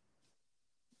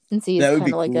 since he is That would kind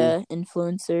be of like cool. a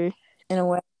influencer in a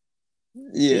way. Be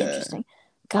Yeah. interesting.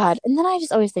 God, and then I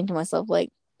just always think to myself, like,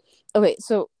 okay,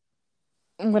 so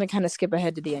I'm gonna kind of skip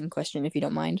ahead to the end question if you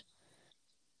don't mind.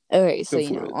 Okay, so Go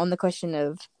for it. on the question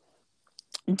of,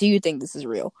 do you think this is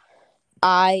real?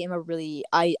 I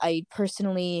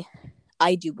personally,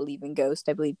 I do believe in ghosts.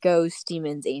 I believe ghosts,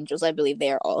 demons, angels. I believe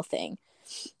they are all a thing.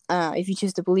 If you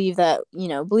choose to believe that,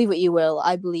 believe what you will.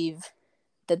 I believe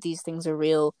that these things are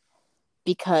real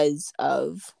because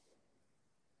of,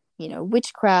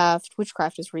 witchcraft.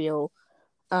 Witchcraft is real.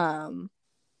 Um,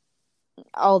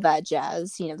 all that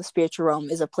jazz. The spiritual realm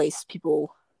is a place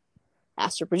people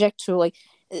astral project to. Like,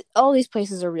 all these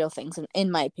places are real things,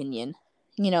 in my opinion.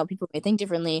 People may think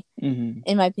differently. hmm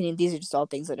In my opinion, these are just all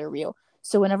things that are real.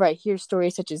 So whenever I hear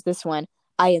stories such as this one,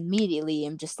 I immediately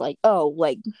am just like, oh,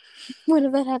 like, what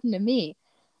if that happened to me?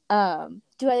 Do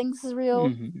I think this is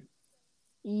real?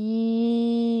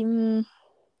 hmm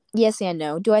Yes and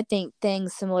no. Do I think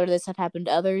things similar to this have happened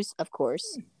to others? Of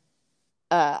course.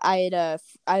 I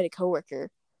had a coworker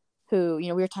who,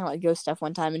 we were talking about ghost stuff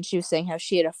one time, and she was saying how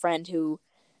she had a friend who,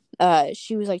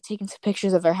 she was like taking some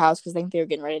pictures of their house because I think they were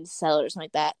getting ready to sell it or something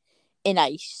like that. And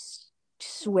I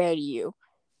swear to you,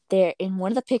 there in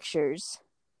one of the pictures,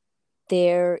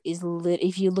 there is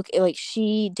if you look, like,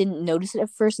 she didn't notice it at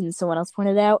first, and someone else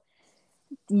pointed it out.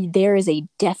 There is a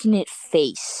definite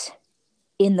face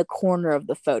in the corner of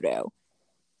the photo,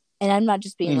 and I'm not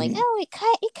just being like, hmm oh,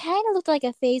 it kind of looked like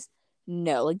a face.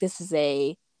 No, like, this is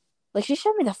like, she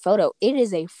showed me the photo. It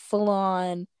is a full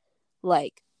on,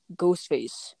 like, ghost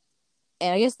face,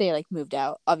 and I guess they like moved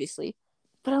out, obviously.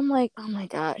 But I'm like, oh my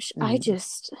gosh, hmm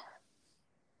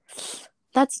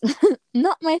that's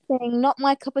not my thing, not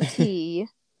my cup of tea.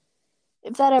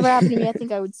 If that ever happened to me, I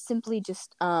think I would simply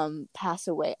just pass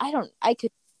away. I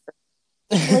could,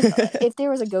 like, if there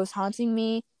was a ghost haunting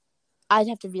me, I'd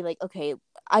have to be like, okay,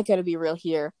 I gotta be real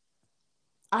here.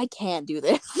 I can't do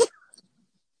this.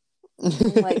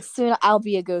 Like, soon I'll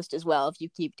be a ghost as well if you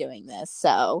keep doing this.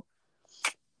 So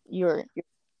you're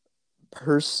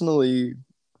Personally,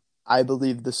 I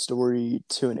believe the story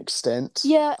to an extent.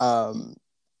 yeah,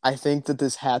 I think that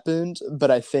this happened, but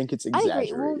I think it's I agree. Well,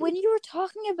 exaggerated. when you were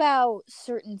talking about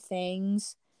certain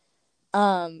things,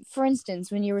 for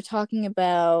instance, when you were talking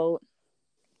about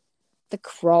the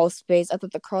crawl space, I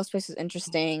thought the crawl space was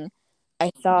interesting.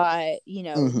 I thought,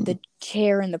 hmm the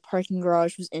chair in the parking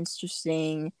garage was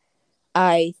interesting.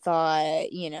 I thought,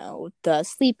 the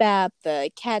sleep app, the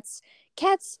cats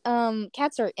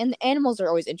are, and the animals are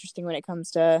always interesting when it comes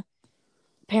to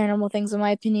paranormal things, in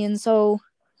my opinion. So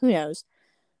who knows?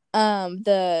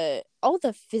 The all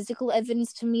the physical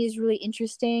evidence to me is really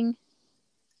interesting.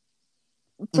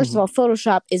 First of hmm all,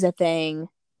 Photoshop is a thing.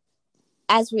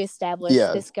 As we established,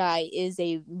 Yeah. this guy is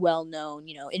a well-known,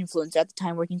 influencer at the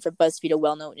time, working for BuzzFeed, a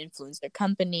well-known influencer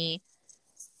company.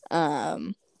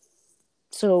 Um,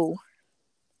 so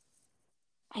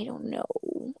I don't know.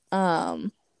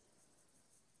 But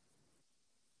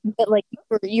like,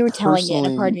 you were telling it, and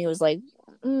a part of Personally, me was like,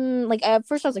 like, at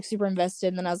first I was like super invested,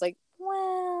 and then I was like,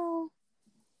 well,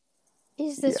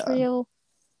 is this yeah. real?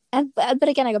 And but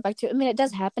again, I go back to, I mean, it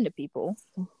does happen to people.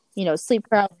 Sleep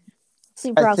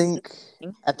I paralysis is think a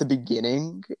thing. at the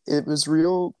beginning it was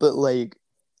real, but like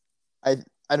I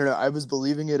I don't know, I was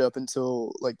believing it up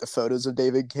until like the photos of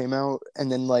David came out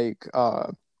and then like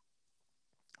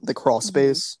the crawl Mm-hmm.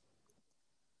 space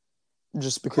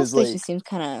just Crawl because space just like seems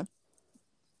kind of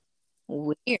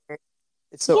weird.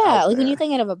 it's so Yeah, out like, when you there.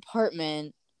 think out of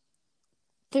apartment,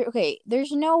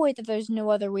 there's no way that there's no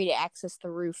other way to access the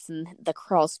roof than the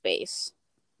crawl space.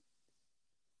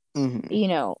 hmm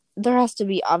There has to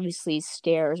be obviously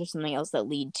stairs or something else that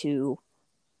lead to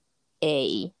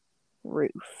a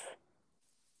roof.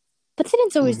 But then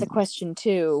it's always the hmm question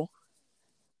too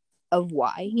of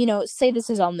why. Say this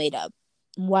is all made up.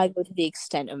 Why go to the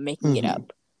extent of making it hmm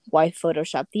up? Why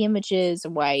Photoshop the images?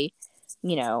 Why,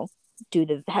 you know, do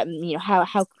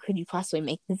how could you possibly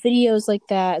make the videos like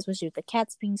that, especially with the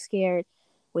cats being scared,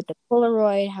 with the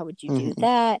Polaroid? How would you do hmm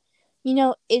that?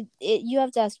 It you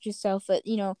have to ask yourself that,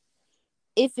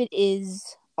 if it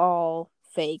is all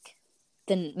fake,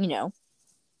 then,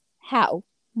 how?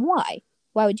 Why?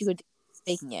 Why would you go?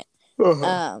 faking it.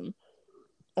 Uh-huh.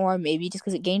 Or maybe just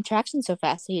because it gained traction so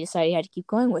fast, he decided he had to keep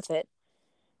going with it.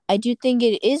 I do think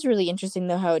it is really interesting,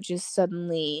 though, how it just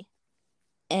suddenly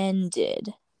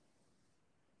ended.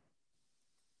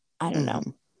 I don't know.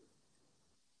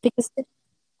 Because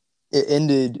it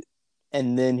ended,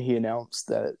 and then he announced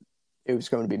that it was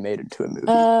going to be made into a movie.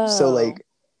 Oh. So, like...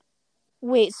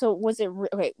 Wait, so was it...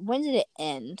 Okay, when did it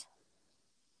end?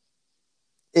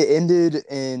 It ended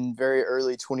in very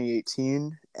early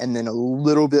 2018, and then a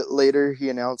little bit later, he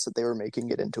announced that they were making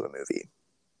it into a movie.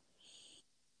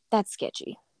 That's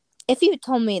sketchy. If you had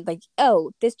told me, like,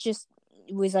 oh, this just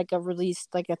was, like, a release,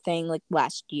 like, a thing, like,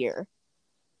 last year,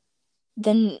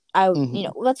 then you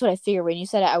know, that's what I figured. When you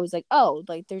said it, I was like, oh,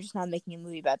 like, they're just not making a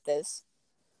movie about this.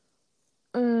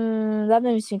 That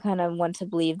makes me kind of want to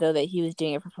believe, though, that he was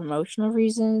doing it for promotional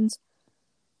reasons.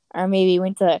 Or maybe he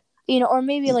went to... You know, or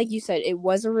maybe, like you said, it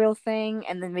was a real thing,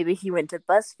 and then maybe he went to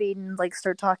BuzzFeed and, like,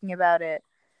 started talking about it,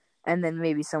 and then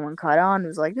maybe someone caught on and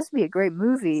was like, this would be a great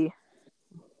movie.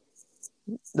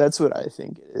 That's what I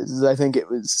think it is. I think it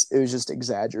was just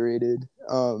exaggerated.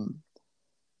 And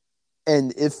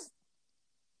if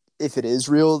it is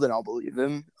real, then I'll believe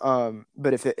him.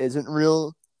 But if it isn't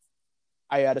real,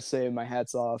 I gotta say my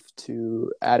hat's off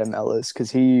to Adam Ellis,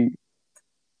 because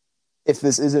if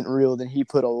this isn't real, then he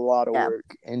put a lot of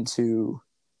work into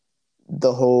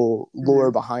the whole lore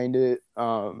behind it.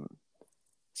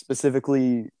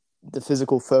 Specifically the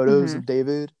physical photos of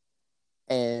David,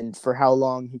 and for how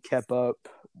long he kept up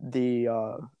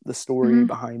the story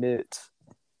behind it.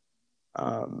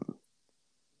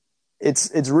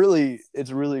 It's really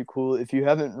cool. If you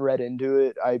haven't read into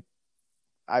it, I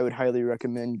would highly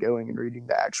recommend going and reading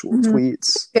the actual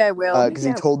tweets. Yeah, I will. Because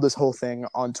he told this whole thing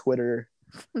on Twitter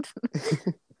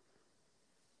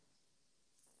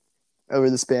over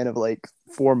the span of like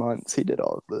 4 months. He did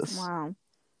all of this. Wow.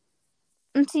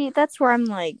 And see, that's where I'm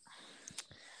like,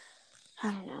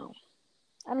 I don't know.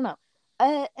 And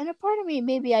a part of me,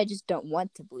 maybe I just don't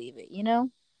want to believe it, you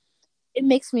know? It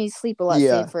makes me sleep a lot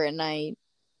safer at night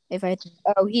if I think,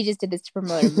 oh, he just did this to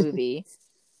promote a movie.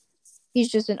 He's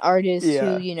just an artist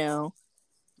who, you know,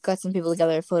 got some people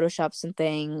together, photoshopped some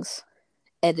things,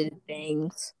 edited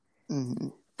things.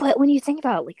 But when you think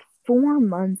about, like, 4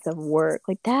 months of work,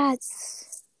 like,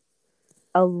 that's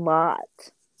a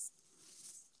lot.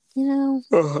 You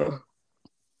know?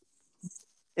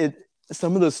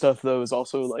 Some of the stuff, though, is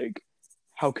also like,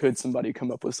 how could somebody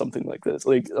come up with something like this?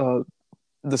 Like,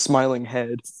 the smiling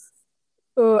head.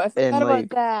 Oh, I forgot and, about like,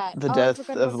 that. the death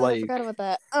of like... I forgot about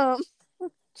that.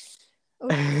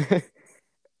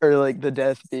 Or like the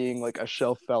death being like a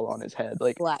shelf fell on his head.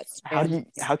 Like, how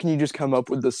can you just come up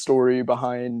with the story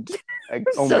behind? Like,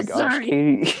 oh my gosh,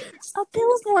 Katie! A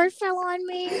billboard fell on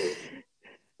me.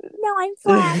 No, I'm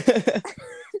flat.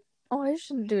 Oh, I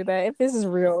shouldn't do that. If this is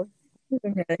real, he's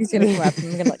gonna come after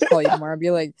me. I'm gonna like call you tomorrow and be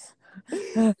like,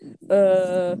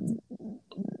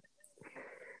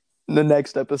 The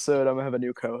next episode, I'm gonna have a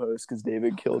new co-host because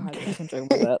David killed. I'm talking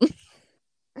about that.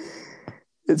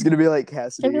 It's gonna be like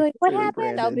Cassidy. I'll be like, what happened?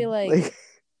 Brandon. I'll be like,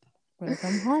 I'm gonna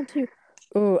come haunt you.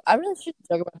 Oh, I really shouldn't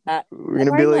joke about that. We're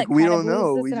gonna be like, we don't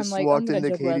know. This, We and just I'm like, walked I'm into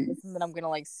gonna joke Katie. about this, and then I'm gonna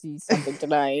like see something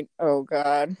tonight. Oh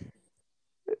God.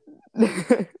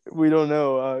 We don't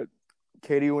know.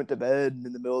 Katie went to bed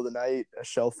in the middle of the night. A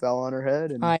shelf fell on her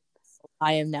head, and I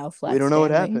am now flat. We don't know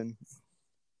standing.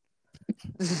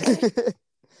 what happened.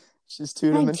 She's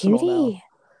two-dimensional now.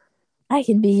 I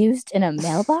can be used in a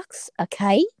mailbox, a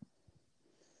kite.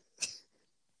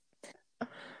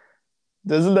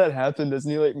 Doesn't that happen? Doesn't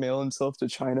he like mail himself to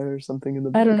China or something in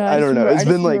the book? I don't know. I don't know. It's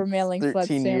been like mailing 13 Flat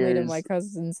Stanley years to my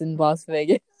cousins in Las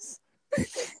Vegas.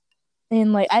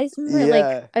 And like I just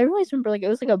remember I always remember like it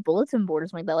was like a bulletin board or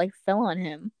something that like fell on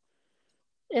him.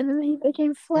 And then he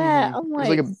became flat. I'm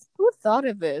like, who thought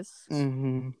of this?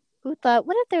 Who thought,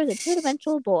 what if there was a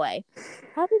two-dimensional boy?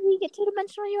 How did he get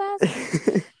two-dimensional, you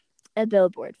ask? A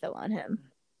billboard fell on him.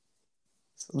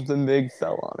 Something big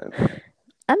fell on him.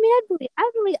 I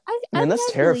mean,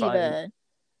 that's terrifying.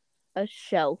 A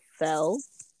shelf fell.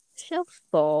 Shelf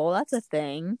fall, that's a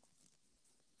thing.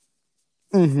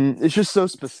 It's just so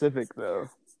specific, though.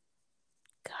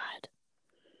 God.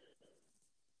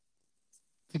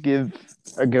 To give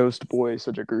a ghost boy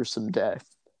such a gruesome death.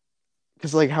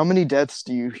 Because, like, how many deaths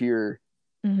do you hear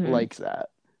like that?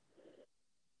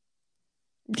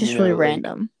 Just really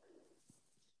random.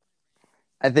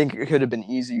 I think it could have been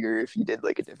easier if you did,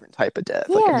 like, a different type of death.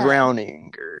 Like a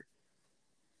drowning or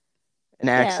an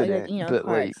accident. Like, but,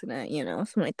 car like, accident,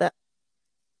 something like that.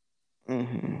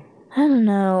 I don't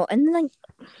know. And then, like,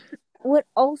 what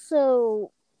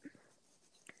also...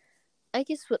 I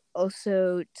guess what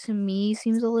also to me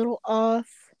seems a little off.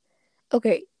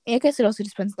 Okay, I guess it also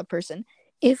depends on the person.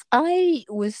 If I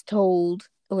was told,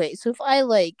 okay, so if I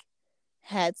like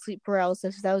had sleep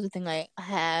paralysis, if that was a thing I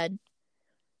had,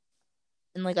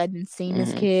 and like I'd been seeing this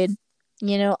Mm-hmm. kid,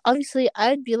 obviously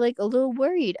I'd be like a little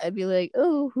worried. I'd be like,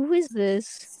 oh, who is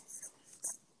this?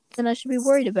 Then I should be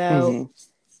worried about. Mm-hmm.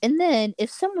 And then if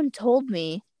someone told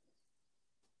me,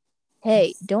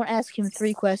 hey, don't ask him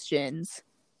 3 questions,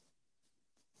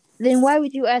 then why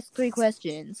would you ask 3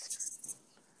 questions?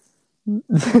 You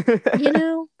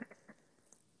know?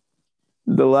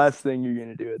 The last thing you're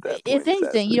gonna do at that If point is ask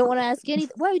anything, you three don't want to ask questions.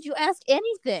 anything. Why would you ask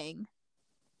anything?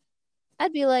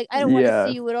 I'd be like, I don't want to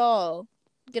see Yeah. you at all.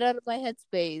 Get out of my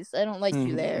headspace. I don't like you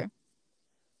Mm-hmm. there.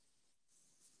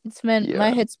 My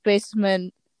Yeah. headspace is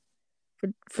meant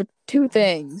for 2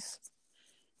 things.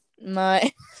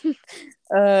 My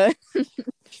uh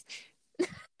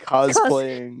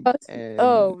Cosplaying and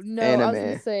oh no, I was gonna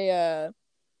anime. say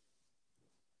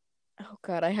oh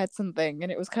god, I had something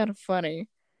and it was kind of funny.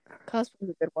 Cosplay's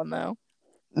a good one though.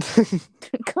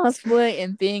 Cosplay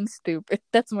and being stupid.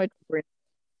 That's my favorite.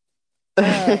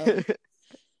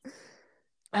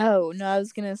 Oh no, I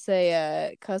was gonna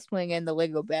say cosplaying in the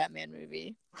Lego Batman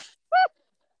movie.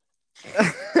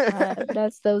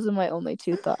 Those are my only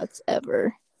 2 thoughts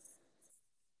ever.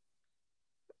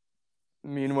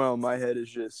 Meanwhile, my head is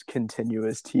just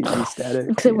continuous TV static.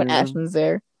 Except when Ashton's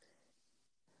there.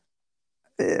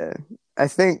 Yeah, I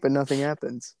think, but nothing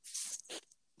happens.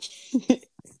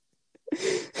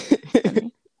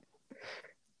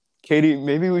 Katie,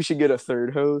 maybe we should get a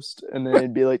third host, and then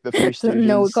it'd be like the Three Stooges.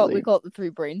 No, we call it the 3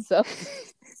 brain cells.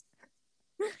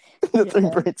 The Three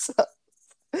brain cells.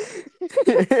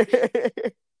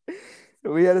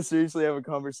 We had to seriously have a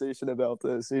conversation about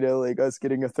this, like us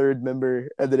getting a third member,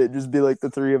 and then it just be like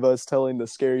the three of us telling the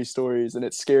scary stories, and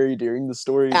it's scary during the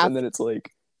stories, and then it's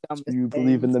like, do you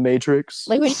believe in the Matrix?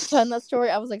 Like when you tell that story,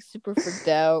 I was like super freaked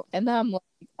out, and then I'm like,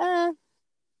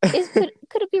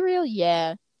 could it be real?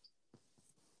 Yeah.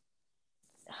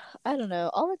 I don't know.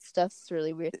 All that stuff's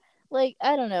really weird. Like,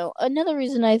 I don't know. Another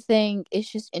reason I think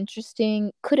it's just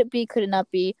interesting. Could it be? Could it not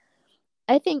be?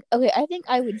 I think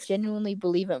I would genuinely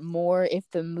believe it more if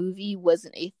the movie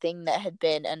wasn't a thing that had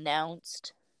been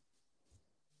announced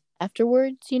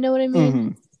afterwards. You know what I mean? Mm-hmm.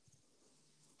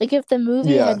 Like if the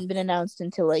movie hadn't been announced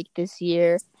until like this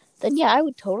year, then yeah, I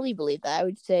would totally believe that. I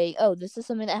would say, oh, this is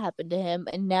something that happened to him,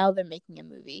 and now they're making a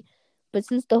movie. But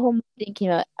since the whole thing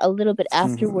came out a little bit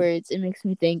afterwards, it makes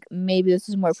me think maybe this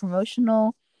is more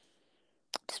promotional.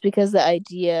 Just because the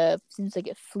idea seems like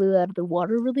it flew out of the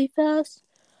water really fast.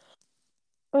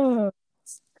 Oh.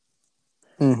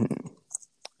 Mm-hmm.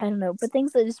 I don't know, but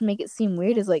things that just make it seem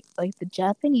weird is like the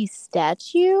Japanese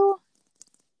statue.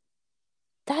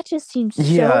 That just seems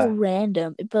so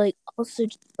random. But like also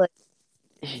just like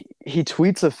he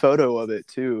tweets a photo of it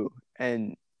too,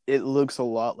 and it looks a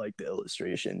lot like the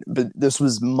illustration. But this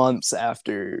was months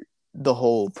after the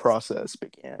whole process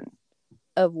began.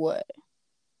 Of what?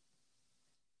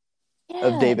 Yeah,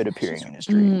 of David appearing in his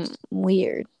dreams.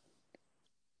 Weird.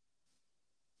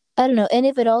 I don't know. And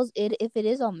if it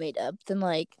is all made up, then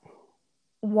like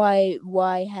why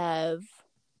have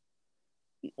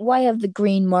the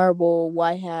green marble?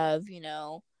 Why have,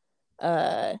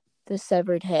 the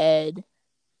severed head?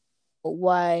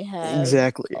 Why have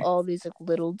all these like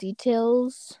little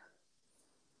details?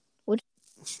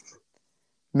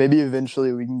 Maybe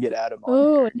eventually we can get Adam on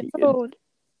here and he could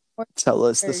tell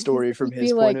us the story from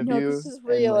his point of view. No, this is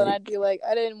real, and I'd be like,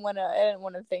 I didn't want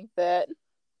to think that.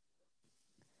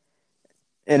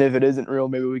 And if it isn't real,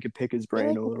 maybe we could pick his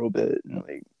brain a little bit and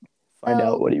like find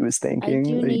out what he was thinking. I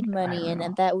do need money,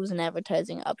 and that was an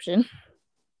advertising option.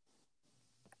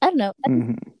 I don't know.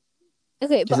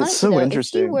 Okay, but honestly, so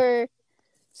interesting. If you were,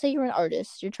 say, you're an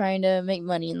artist, you're trying to make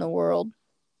money in the world,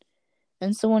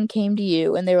 and someone came to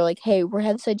you and they were like, "Hey, we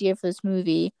have this idea for this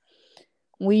movie.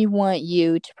 We want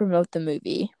you to promote the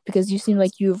movie because you seem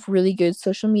like you have really good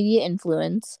social media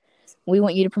influence. We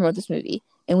want you to promote this movie,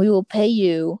 and we will pay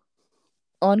you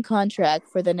on contract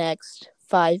for the next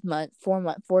 4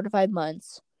 to 5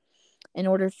 months in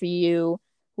order for you,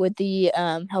 with the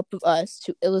help of us,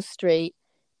 to illustrate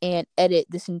and edit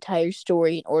this entire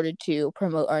story in order to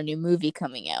promote our new movie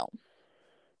coming out."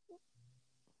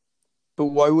 But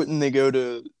why wouldn't they go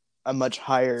to a much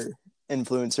higher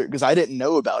influencer? Because I didn't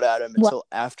know about Adam until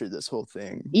after this whole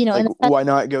thing. Like, why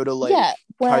not go to like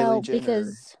Kylie Jenner?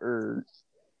 Because or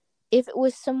if it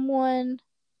was someone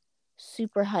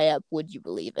super high up, would you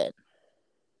believe it?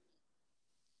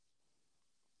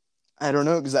 I don't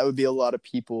know, because that would be a lot of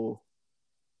people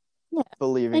Yeah.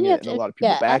 believing it and a lot of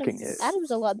people backing it.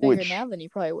 Adam's a lot bigger now than he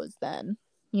probably was then.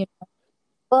 You know,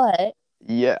 but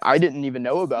yeah, I didn't even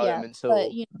know about him until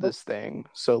but, this thing.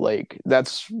 So like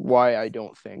that's why I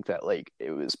don't think that like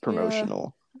it was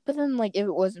promotional. Yeah. But then like if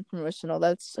it wasn't promotional,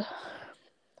 that's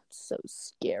so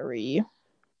scary.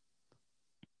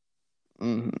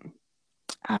 Mm-hmm.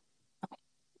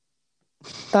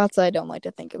 Thoughts I don't like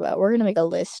to think about. We're gonna make a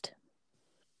list.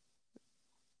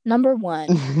 Number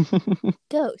 1,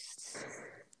 ghosts,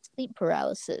 sleep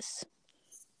paralysis.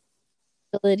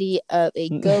 Ability of a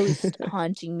ghost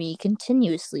haunting me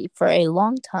continuously for a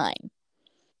long time.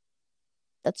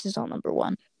 That's just all number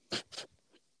 1.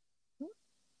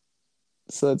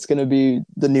 So that's going to be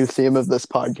the new theme of this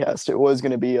podcast. It was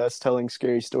going to be us telling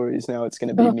scary stories. Now it's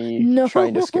going to be me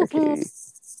trying to scare Katie.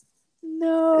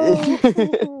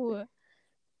 No.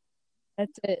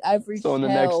 That's it. I've reached So in the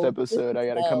hell. next episode, I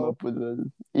got to hell. come up with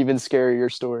an even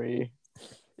scarier story.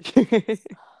 Oh, God.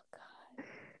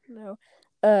 No.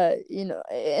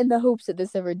 In the hopes that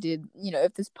this ever did,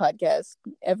 if this podcast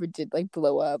ever did like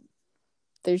blow up,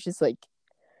 there's just like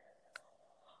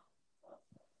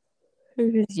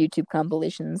there's YouTube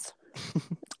compilations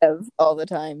of all the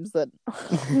times that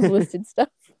we've listed stuff.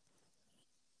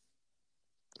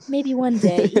 Maybe one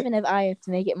day, even if I have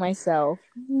to make it myself.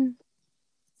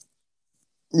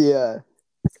 Yeah.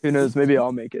 Who knows? Maybe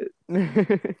I'll make it.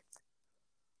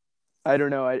 I don't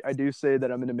know. I do say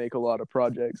that I'm going to make a lot of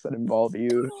projects that involve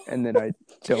you, and then I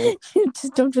don't.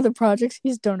 Just don't do the projects.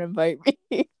 Just don't invite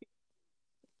me.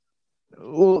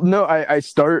 Well, no, I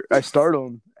start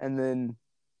them, and then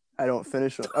I don't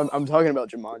finish them. I'm talking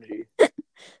about Jumanji.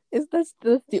 That's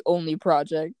the only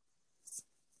project.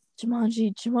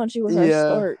 Jumanji was our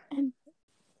start.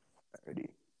 Alrighty.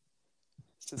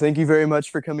 So thank you very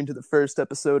much for coming to the first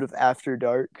episode of After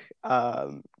Dark.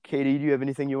 Katie, do you have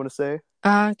anything you want to say?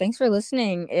 Thanks for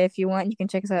listening. If you want, you can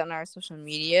check us out on our social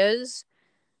medias.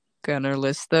 Gonna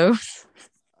list those.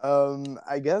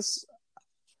 I guess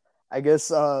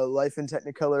Life in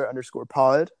Technicolor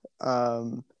 _pod.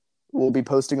 We'll be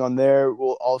posting on there.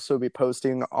 We'll also be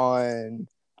posting on,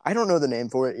 I don't know the name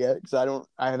for it yet because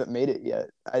I haven't made it yet.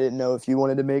 I didn't know if you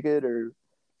wanted to make it or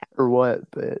what,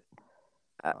 but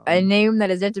a name that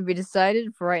is yet to be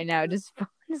decided for right now. Just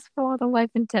follow the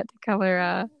Life in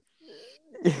Technicolor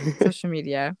social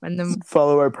media, and then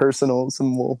follow our personals,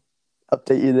 and we'll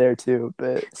update you there too.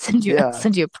 But send you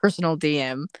a personal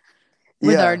DM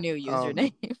with our new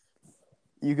username.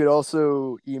 You could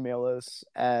also email us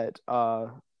at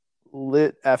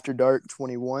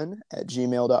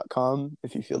litafterdark21@gmail.com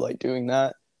if you feel like doing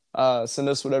that. Send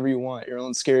us whatever you want, your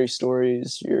own scary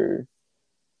stories, your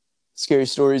scary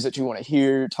stories that you want to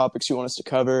hear, topics you want us to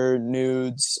cover,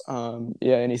 nudes,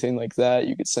 anything like that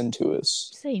you could send to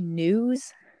us. Did you say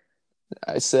news?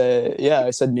 I said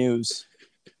news.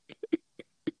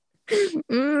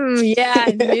 Yeah,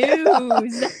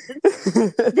 news.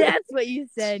 That's what you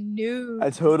said, news. I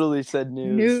totally said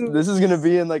news. This is going to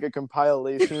be in like a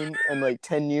compilation in like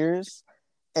 10 years.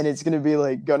 And it's going to be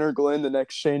like Gunnar Glenn, the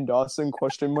next Shane Dawson, ? No.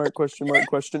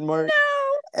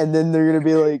 And then they're going to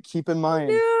be like, keep in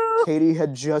mind, Katie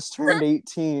had just turned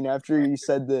 18 after you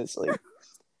said this. Like,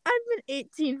 I've been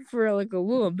 18 for like a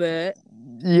little bit.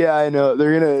 Yeah, I know.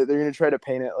 They're gonna try to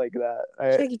paint it like that.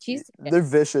 Chuck E. Cheese. They're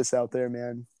vicious out there,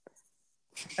 man.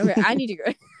 Okay, I need to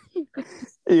go.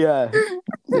 Yeah.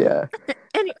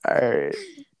 All right.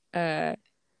 Have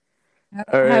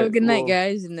a good night,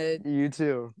 guys. You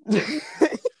too.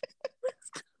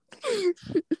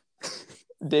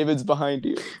 David's behind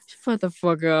you. Shut the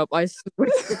fuck up! I swear.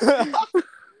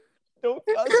 Don't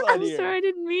cuss on here. I'm sorry, I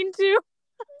didn't mean to.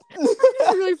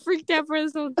 I really freaked out for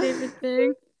this whole David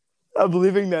thing. I'm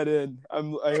leaving that in.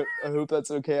 I hope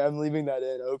that's okay. I'm leaving that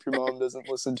in. I hope your mom doesn't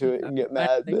listen to it and get mad.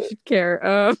 I think she'd care.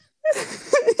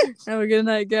 Have a good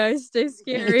night, guys. Stay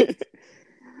scary.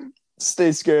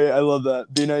 Stay scary. I love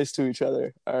that. Be nice to each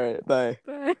other. All right. Bye.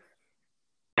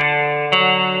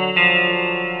 Bye.